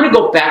 I'm going to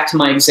go back to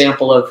my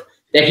example of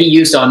that he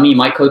used on me,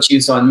 my coach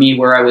used on me,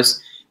 where I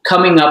was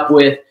coming up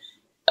with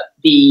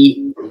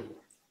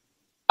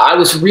I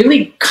was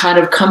really kind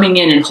of coming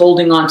in and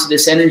holding on to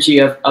this energy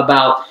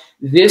about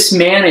this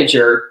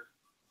manager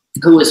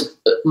who was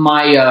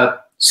my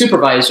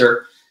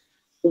supervisor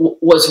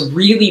was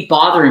really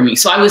bothering me.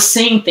 So I was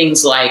saying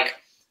things like,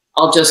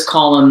 I'll just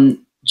call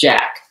him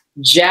Jack.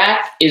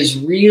 Jack is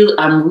real.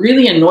 I'm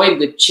really annoyed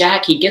with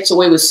Jack. He gets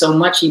away with so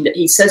much.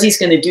 He says he's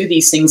going to do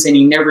these things and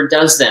he never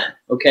does them.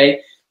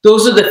 Okay.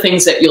 Those are the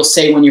things that you'll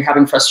say when you're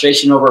having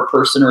frustration over a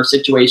person or a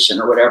situation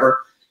or whatever.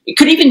 It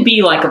could even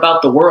be like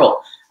about the world.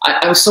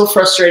 I was so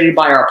frustrated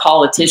by our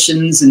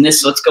politicians and this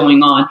is what's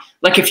going on.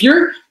 Like if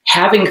you're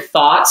having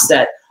thoughts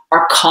that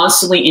are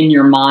constantly in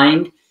your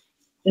mind,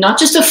 not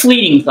just a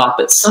fleeting thought,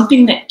 but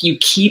something that you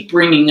keep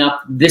bringing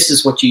up, this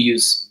is what you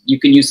use. You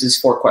can use these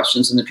 4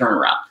 questions in the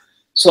turnaround.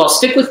 So I'll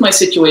stick with my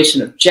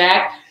situation of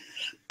Jack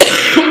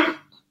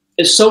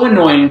is so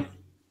annoying.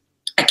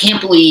 I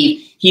can't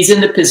believe he's in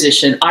the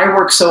position. I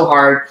work so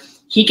hard.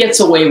 He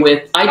gets away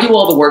with, I do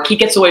all the work. He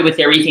gets away with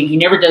everything. He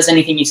never does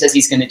anything he says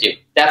he's going to do.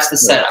 That's the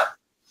setup.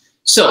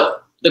 So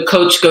the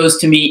coach goes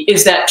to me,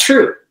 is that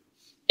true?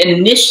 And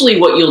initially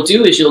what you'll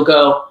do is you'll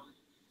go,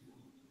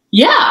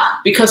 yeah,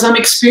 because I'm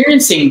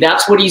experiencing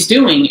that's what he's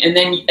doing. And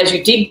then as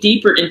you dig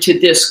deeper into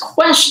this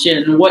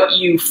question, what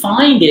you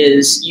find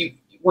is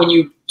when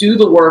you do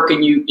the work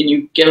and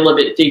you get a little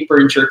bit deeper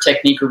into her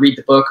technique or read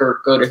the book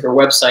or go to her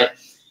website,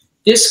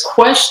 this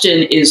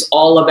question is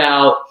all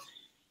about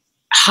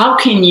how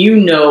can you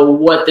know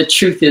what the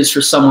truth is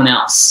for someone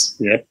else?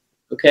 Yep.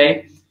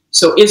 Okay.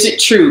 So is it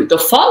true? The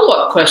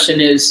follow-up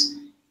question is,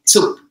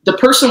 so the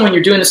person, when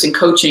you're doing this in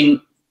coaching,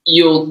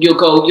 you'll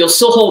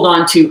still hold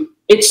on to,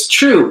 it's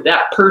true,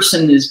 that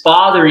person is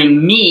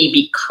bothering me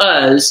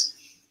because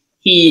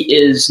he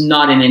is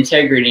not in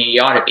integrity and he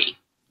ought to be.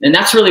 And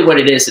that's really what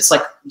it is. It's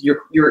like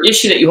your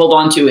issue that you hold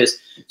on to is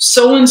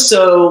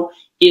so-and-so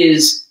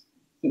is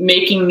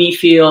making me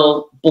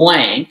feel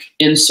blank,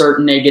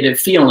 insert negative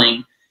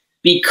feeling,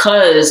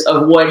 because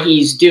of what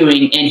he's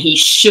doing and he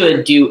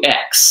should do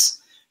X.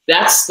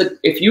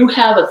 If you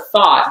have a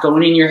thought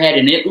going in your head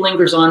and it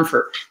lingers on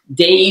for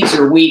days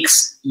or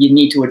weeks, you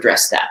need to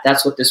address that.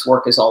 That's what this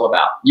work is all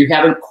about. You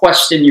haven't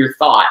questioned your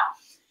thought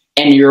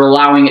and you're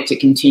allowing it to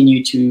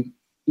continue to,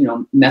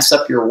 mess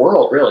up your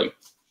world, really.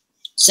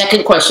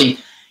 Second question,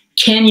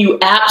 can you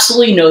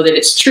absolutely know that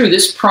it's true?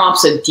 This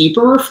prompts a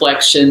deeper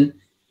reflection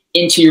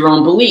into your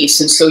own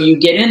beliefs. And so you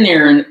get in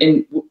there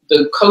and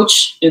the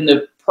coach and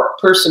the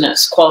person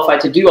that's qualified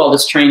to do all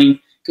this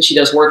training, because she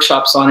does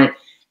workshops on it,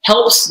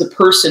 helps the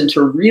person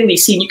to really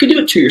see, and you can do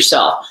it to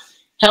yourself,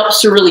 helps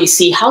to really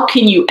see, how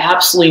can you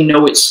absolutely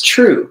know it's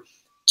true?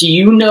 Do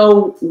you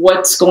know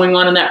what's going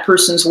on in that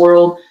person's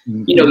world?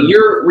 Mm-hmm.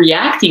 You're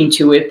reacting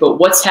to it, but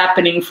what's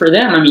happening for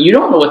them? I mean, you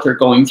don't know what they're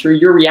going through.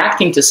 You're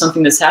reacting to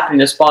something that's happening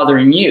that's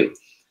bothering you.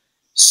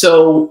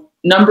 So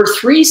number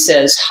 3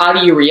 says, how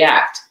do you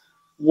react?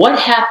 What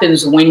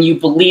happens when you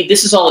believe,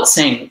 this is all it's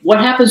saying, what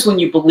happens when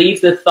you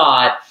believe the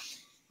thought,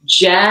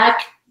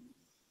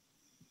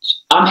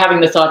 I'm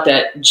having the thought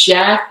that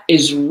Jack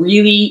is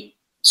really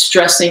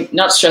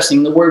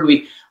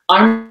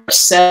I'm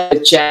upset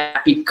with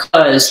Jack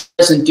because he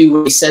doesn't do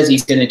what he says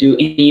he's going to do,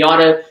 and he ought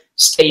to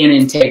stay in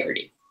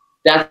integrity.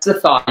 That's the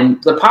thought.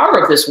 And the power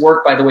of this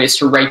work, by the way, is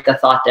to write the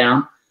thought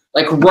down.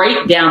 Like,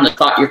 write down the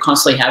thought you're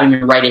constantly having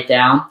and write it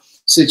down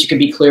so that you can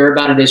be clear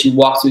about it as you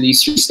walk through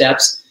these 3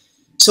 steps.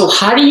 So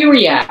how do you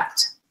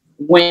react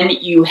when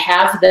you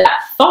have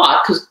that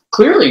thought? Because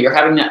clearly you're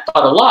having that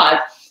thought a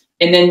lot,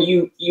 and then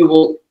you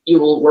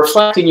will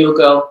reflect and you'll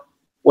go,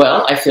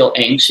 well, I feel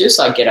anxious,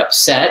 I get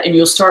upset, and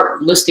you'll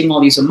start listing all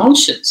these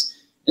emotions.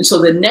 And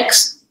so the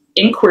next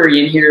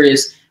inquiry in here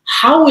is,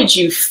 how would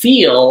you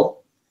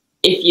feel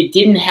if you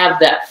didn't have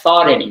that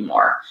thought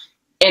anymore?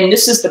 And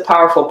this is the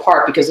powerful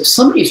part, because if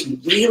somebody's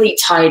really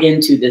tied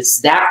into this,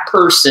 that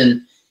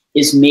person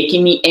is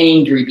making me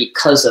angry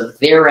because of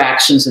their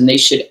actions and they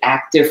should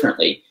act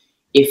differently.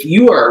 If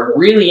you are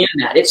really in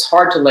that, it's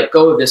hard to let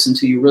go of this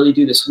until you really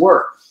do this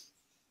work.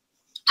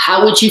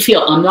 How would you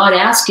feel? I'm not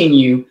asking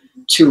you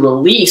to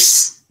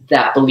release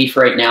that belief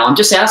right now. I'm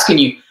just asking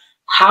you,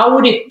 how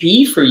would it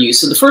be for you?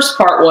 So the first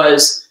part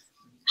was,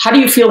 how do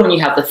you feel when you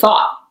have the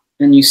thought?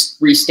 And you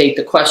restate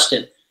the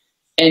question.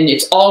 And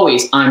it's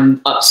always,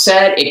 I'm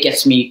upset, it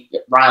gets me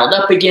riled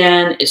up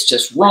again, it's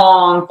just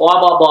wrong, blah,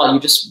 blah, blah.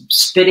 You're just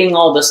spitting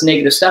all this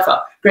negative stuff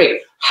out.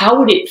 Great. How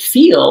would it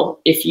feel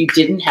if you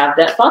didn't have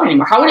that thought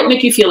anymore? How would it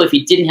make you feel if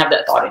you didn't have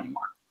that thought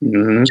anymore?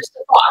 Mm-hmm. Just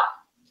a thought.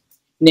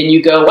 And then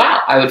you go,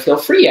 wow, I would feel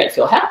free, I'd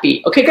feel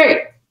happy. Okay,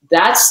 great.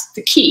 That's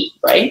the key,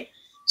 right?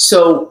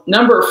 So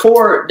number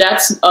 4,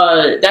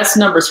 that's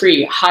number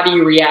 3. How do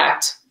you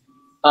react?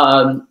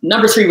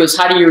 Number 3 was,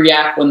 how do you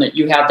react when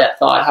you have that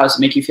thought? How does it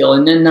make you feel?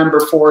 And then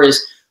number 4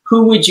 is,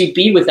 who would you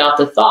be without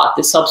the thought?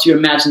 This helps you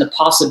imagine the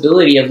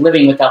possibility of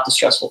living without the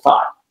stressful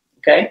thought.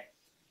 Okay?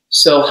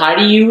 So how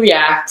do you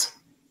react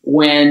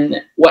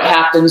what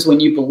happens when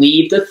you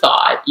believe the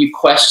thought, you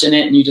question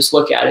it and you just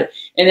look at it?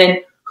 And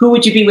then, who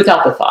would you be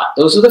without the thought?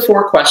 Those are the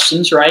 4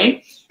 questions,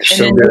 right? And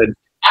so then good. The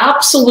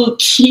absolute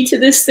key to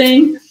this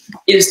thing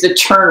is the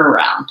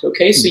turnaround.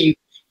 Okay? So you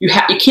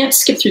can't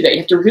skip through that. You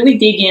have to really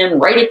dig in,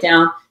 write it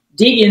down,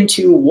 dig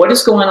into what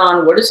is going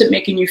on, what is it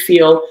making you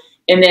feel,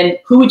 And then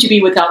who would you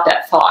be without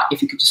that thought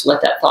if you could just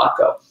let that thought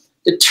go?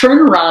 The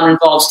turnaround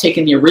involves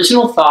taking the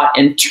original thought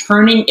and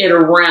turning it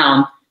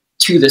around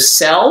to the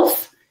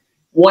self,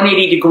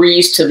 180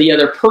 degrees to the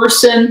other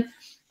person,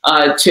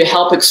 to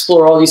help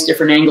explore all these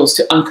different angles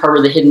to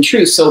uncover the hidden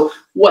truth. So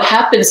what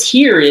happens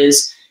here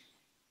is,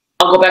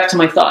 I'll go back to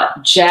my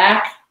thought.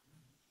 Jack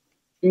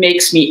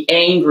makes me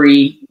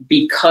angry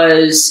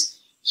because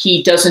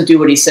he doesn't do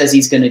what he says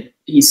he's going to,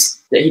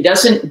 he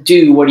doesn't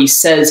do what he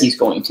says he's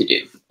going to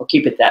do. I'll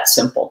keep it that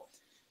simple.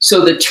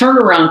 So the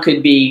turnaround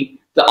could be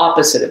the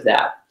opposite of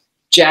that.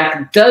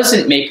 Jack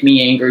doesn't make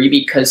me angry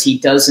because he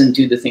doesn't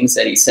do the things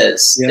that he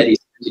says that he's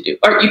going to do.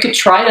 Or you could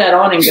try that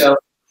on and go,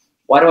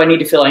 why do I need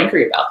to feel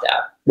angry about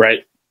that?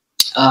 Right.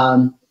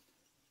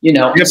 You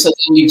know, so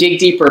then you dig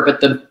deeper,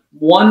 but the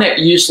one that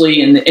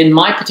usually in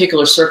my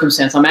particular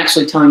circumstance, I'm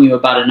actually telling you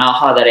about an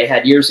aha that I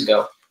had years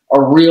ago,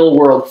 a real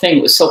world thing.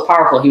 It was so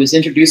powerful. He was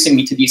introducing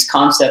me to these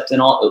concepts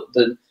and all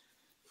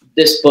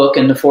this book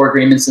and the 4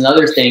 agreements and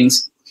other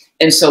things.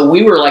 And so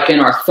we were like in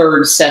our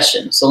 3rd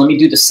session. So let me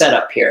do the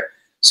setup here.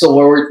 So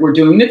we're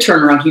doing the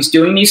turnaround. He's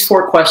doing these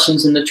 4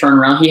 questions in the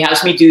turnaround. He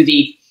has me do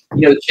the,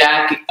 you know,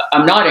 Jack,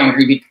 I'm not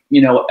angry,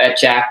 you know, at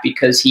Jack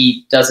because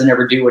he doesn't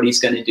ever do what he's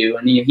going to do.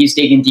 And he's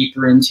digging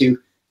deeper into,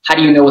 how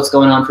do you know what's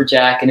going on for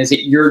Jack? And is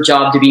it your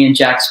job to be in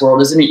Jack's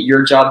world? Isn't it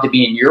your job to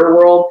be in your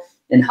world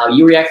and how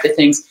you react to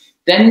things?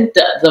 Then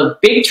the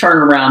big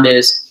turnaround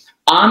is,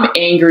 I'm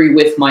angry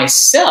with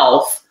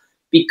myself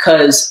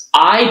because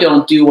I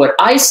don't do what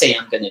I say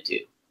I'm going to do.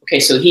 Okay,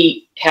 so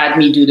he had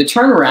me do the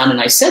turnaround and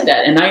I said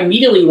that. And I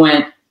immediately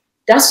went,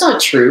 that's not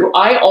true.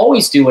 I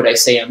always do what I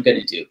say I'm going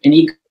to do. And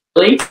he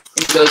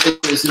goes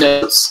into his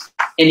notes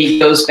and he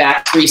goes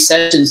back 3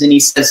 sessions and he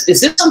says,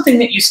 is this something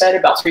that you said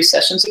about 3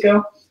 sessions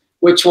ago?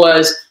 Which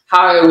was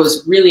how I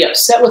was really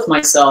upset with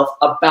myself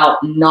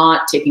about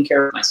not taking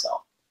care of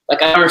myself.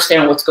 Like, I don't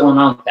understand what's going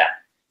on with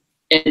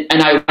that.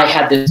 And I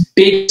had this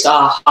big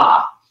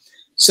aha.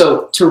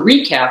 So to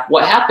recap,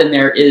 what happened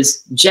there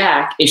is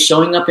Jack is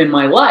showing up in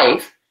my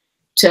life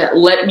to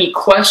let me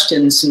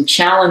question some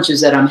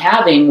challenges that I'm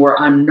having where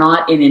I'm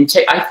not in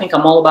integrity. I think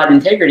I'm all about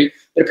integrity,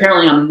 but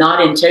apparently I'm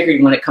not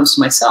integrity when it comes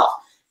to myself.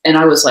 And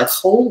I was like,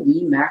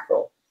 holy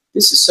mackerel,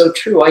 this is so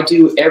true. I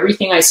do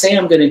everything I say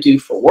I'm going to do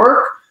for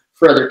work,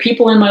 for other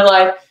people in my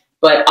life,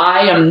 but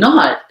I am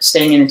not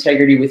staying in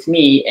integrity with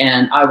me.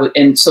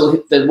 And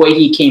so the way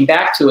he came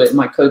back to it,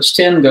 my coach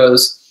Tim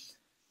goes,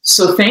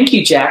 so thank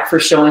you, Jack, for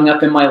showing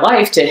up in my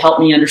life to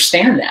help me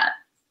understand that.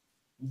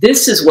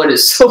 This is what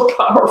is so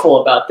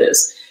powerful about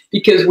this,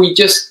 because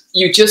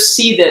you just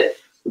see that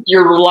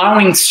you're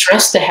allowing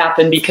stress to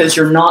happen because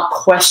you're not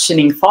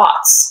questioning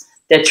thoughts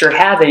that you're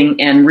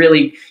having and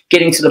really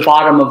getting to the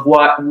bottom of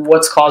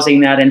what's causing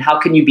that and how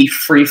can you be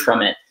free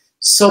from it.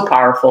 So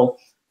powerful.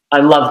 I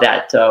love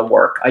that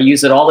work. I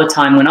use it all the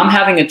time. When I'm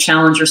having a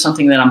challenge or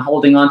something that I'm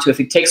holding on to, if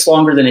it takes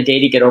longer than a day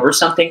to get over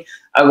something,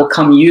 I will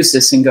come use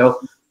this and go,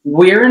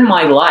 where in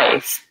my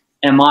life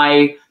am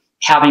I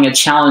having a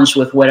challenge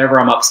with whatever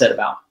I'm upset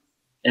about?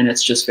 And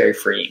it's just very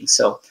freeing.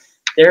 So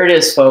there it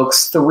is,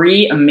 folks.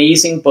 3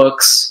 amazing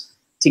books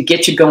to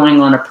get you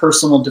going on a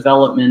personal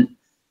development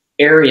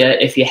area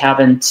if you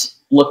haven't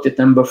looked at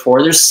them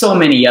before. There's so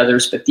many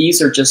others, but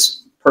these are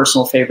just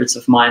personal favorites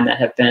of mine that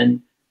have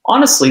been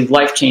honestly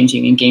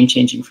life-changing and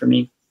game-changing for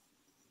me.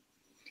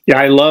 Yeah,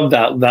 I love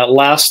that.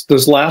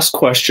 Those last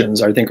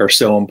questions I think are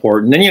so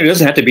important. And it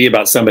doesn't have to be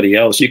about somebody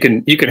else. You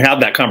can have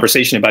that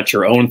conversation about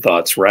your own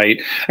thoughts, right?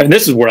 And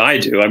this is what I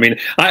do. I mean,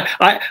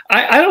 I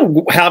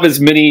don't have as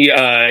many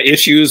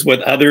issues with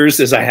others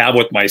as I have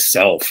with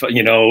myself.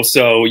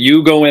 So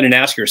you go in and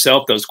ask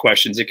yourself those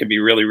questions. It can be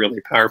really,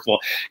 really powerful.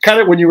 Kind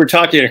of when you were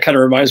talking, it kind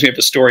of reminds me of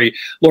the story.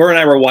 Laura and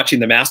I were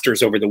watching the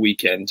Masters over the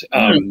weekend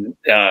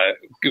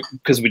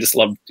because we just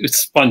love.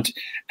 It's fun.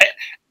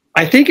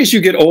 I think as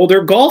you get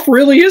older, golf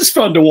really is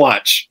fun to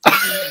watch.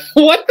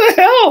 What the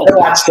hell? I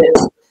watched it.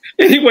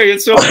 Anyway,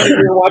 it's so funny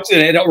you're watching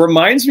it. And it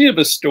reminds me of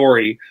a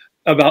story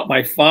about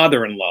my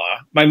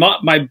father-in-law.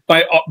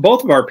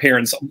 Both of our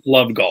parents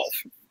loved golf.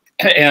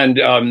 And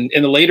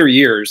in the later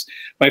years,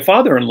 my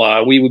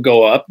father-in-law, we would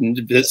go up and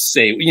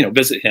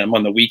visit him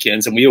on the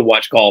weekends, and we would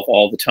watch golf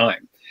all the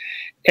time.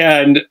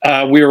 And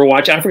we were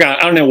watching, I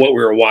don't know what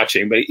we were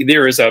watching, but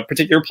there is a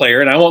particular player,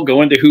 and I won't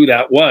go into who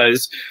that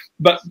was,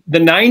 but the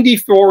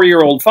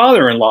 94-year-old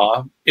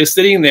father-in-law is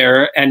sitting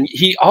there, and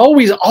he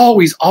always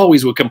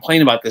would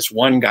complain about this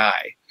one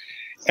guy.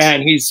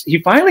 And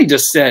he finally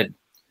just said,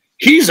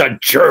 he's a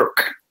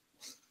jerk.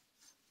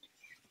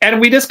 And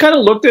we just kind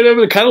of looked at him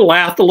and kind of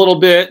laughed a little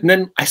bit. And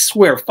then I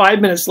swear, 5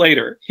 minutes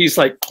later, he's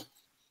like,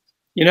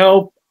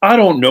 I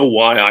don't know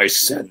why I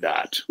said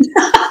that.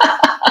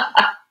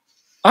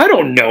 I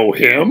don't know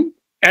him.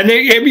 And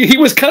he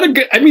was kind of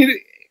good. I mean,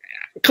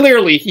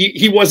 clearly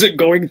he wasn't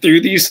going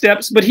through these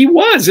steps, but he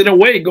was in a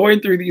way going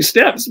through these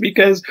steps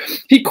because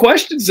he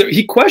questioned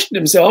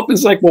himself.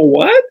 It's like, well,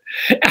 what?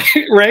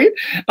 Right?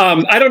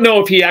 I don't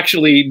know if he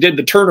actually did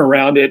the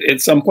turnaround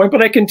at some point,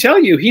 but I can tell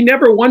you he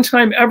never one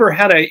time ever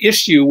had an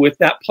issue with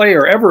that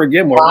player ever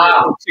again.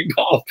 Wow.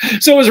 Golf.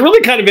 So it was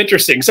really kind of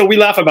interesting. So we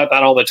laugh about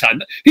that all the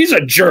time. He's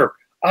a jerk.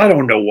 I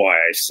don't know why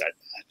I said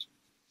that.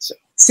 So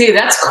see,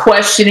 that's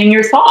questioning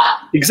your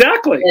thought.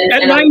 Exactly.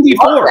 At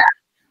 94.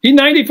 He's a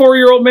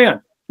 94-year-old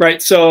man.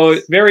 Right. So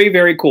very,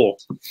 very cool.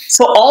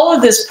 So all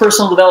of this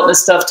personal development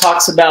stuff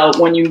talks about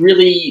when you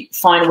really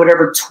find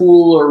whatever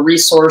tool or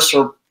resource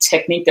or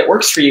technique that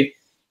works for you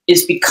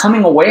is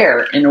becoming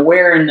aware and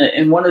aware.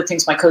 And one of the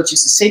things my coach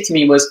used to say to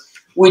me was,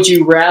 would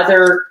you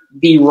rather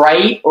be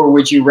right or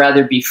would you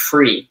rather be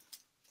free?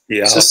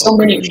 Yeah. So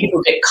many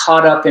people get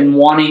caught up in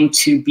wanting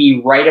to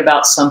be right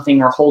about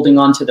something or holding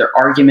on to their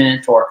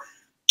argument or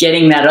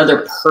getting that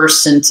other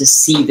person to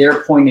see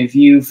their point of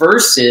view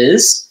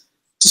versus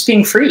just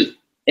being free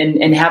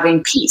and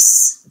having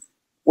peace.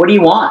 What do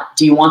you want?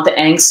 Do you want the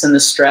angst and the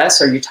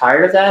stress? Are you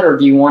tired of that? Or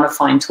do you want to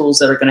find tools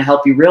that are going to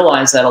help you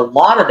realize that a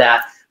lot of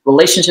that,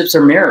 relationships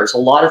are mirrors. A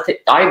lot of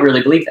I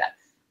really believe that.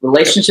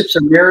 Relationships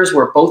are mirrors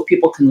where both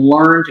people can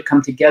learn to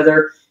come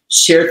together,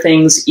 share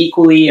things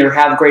equally or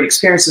have great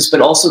experiences, but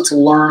also to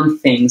learn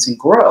things and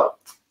grow.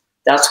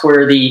 That's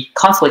where the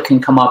conflict can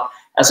come up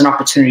as an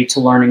opportunity to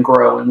learn and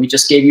grow. And we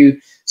just gave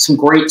you some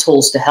great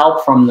tools to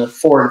help, from the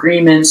 4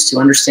 agreements to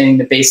understanding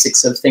the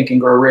basics of Think and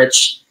Grow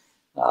Rich,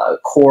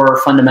 core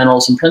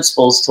fundamentals and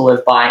principles to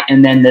live by,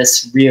 and then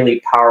this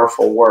really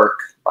powerful work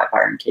by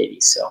Byron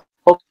Katie. So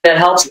hope that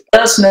helps.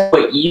 Let us know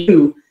what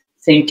you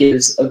think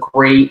is a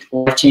great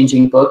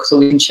life-changing book so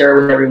we can share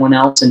it with everyone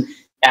else and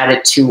add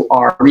it to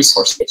our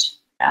resource page.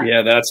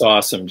 Yeah, that's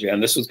awesome, Jen.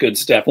 This was good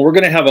stuff. We're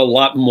going to have a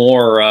lot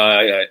more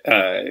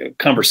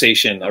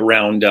conversation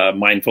around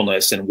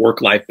mindfulness and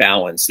work-life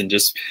balance and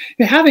just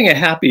having a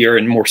happier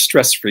and more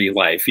stress-free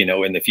life, you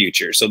know, in the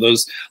future. So a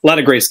lot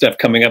of great stuff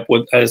coming up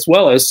with, as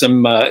well as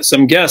some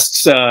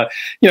guests. You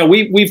know,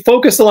 we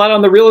focus a lot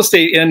on the real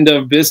estate end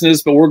of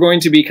business, but we're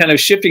going to be kind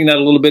of shifting that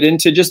a little bit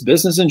into just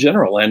business in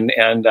general and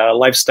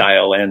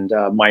lifestyle and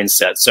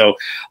mindset. So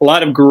a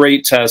lot of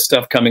great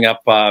stuff coming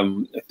up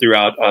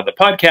throughout the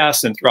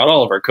podcast and throughout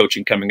all of our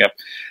coaching coming up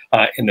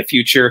in the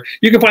future.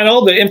 You can find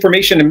all the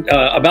information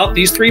about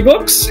these 3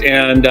 books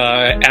and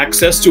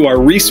access to our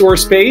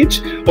resource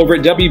page over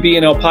at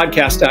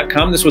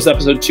WBNLpodcast.com. This was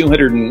episode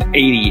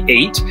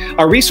 288.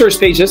 Our resource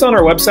page is on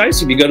our website.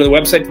 So if you go to the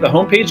website, to the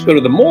homepage, go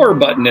to the More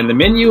button in the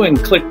menu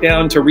and click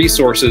down to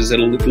resources.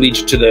 It'll lead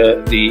you to the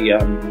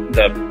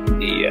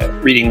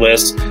reading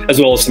list,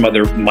 as well as some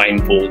other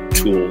mindful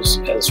tools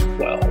as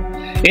well.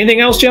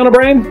 Anything else, John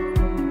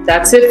O'Brien?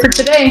 That's it for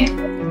today.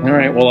 All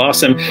right. Well,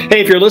 awesome.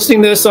 Hey, if you're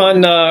listening this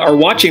on or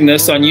watching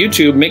this on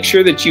YouTube, make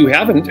sure that you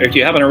haven't, or if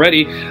you haven't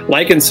already,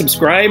 like and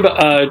subscribe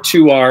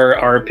to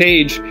our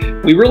page.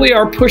 We really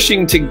are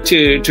pushing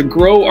to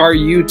grow our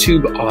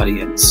YouTube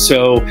audience.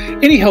 So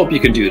any help you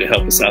can do to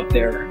help us out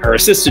there, or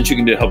assistance you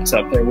can do to help us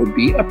out there, would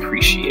be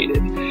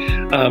appreciated.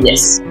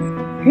 Yes.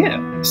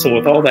 Yeah. So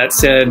with all that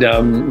said,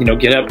 you know,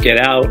 get up, get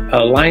out,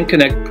 align,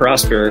 connect,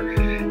 prosper,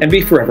 and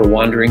be forever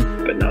wandering,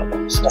 but not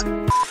lost.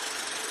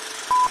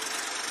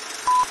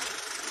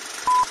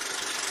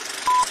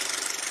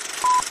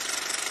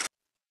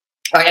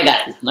 All right, I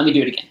got it. Let me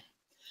do it again.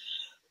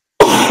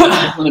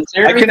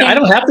 I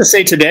don't have to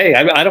say today.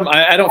 I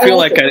don't feel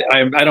like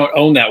I don't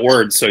own that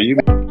word. So you.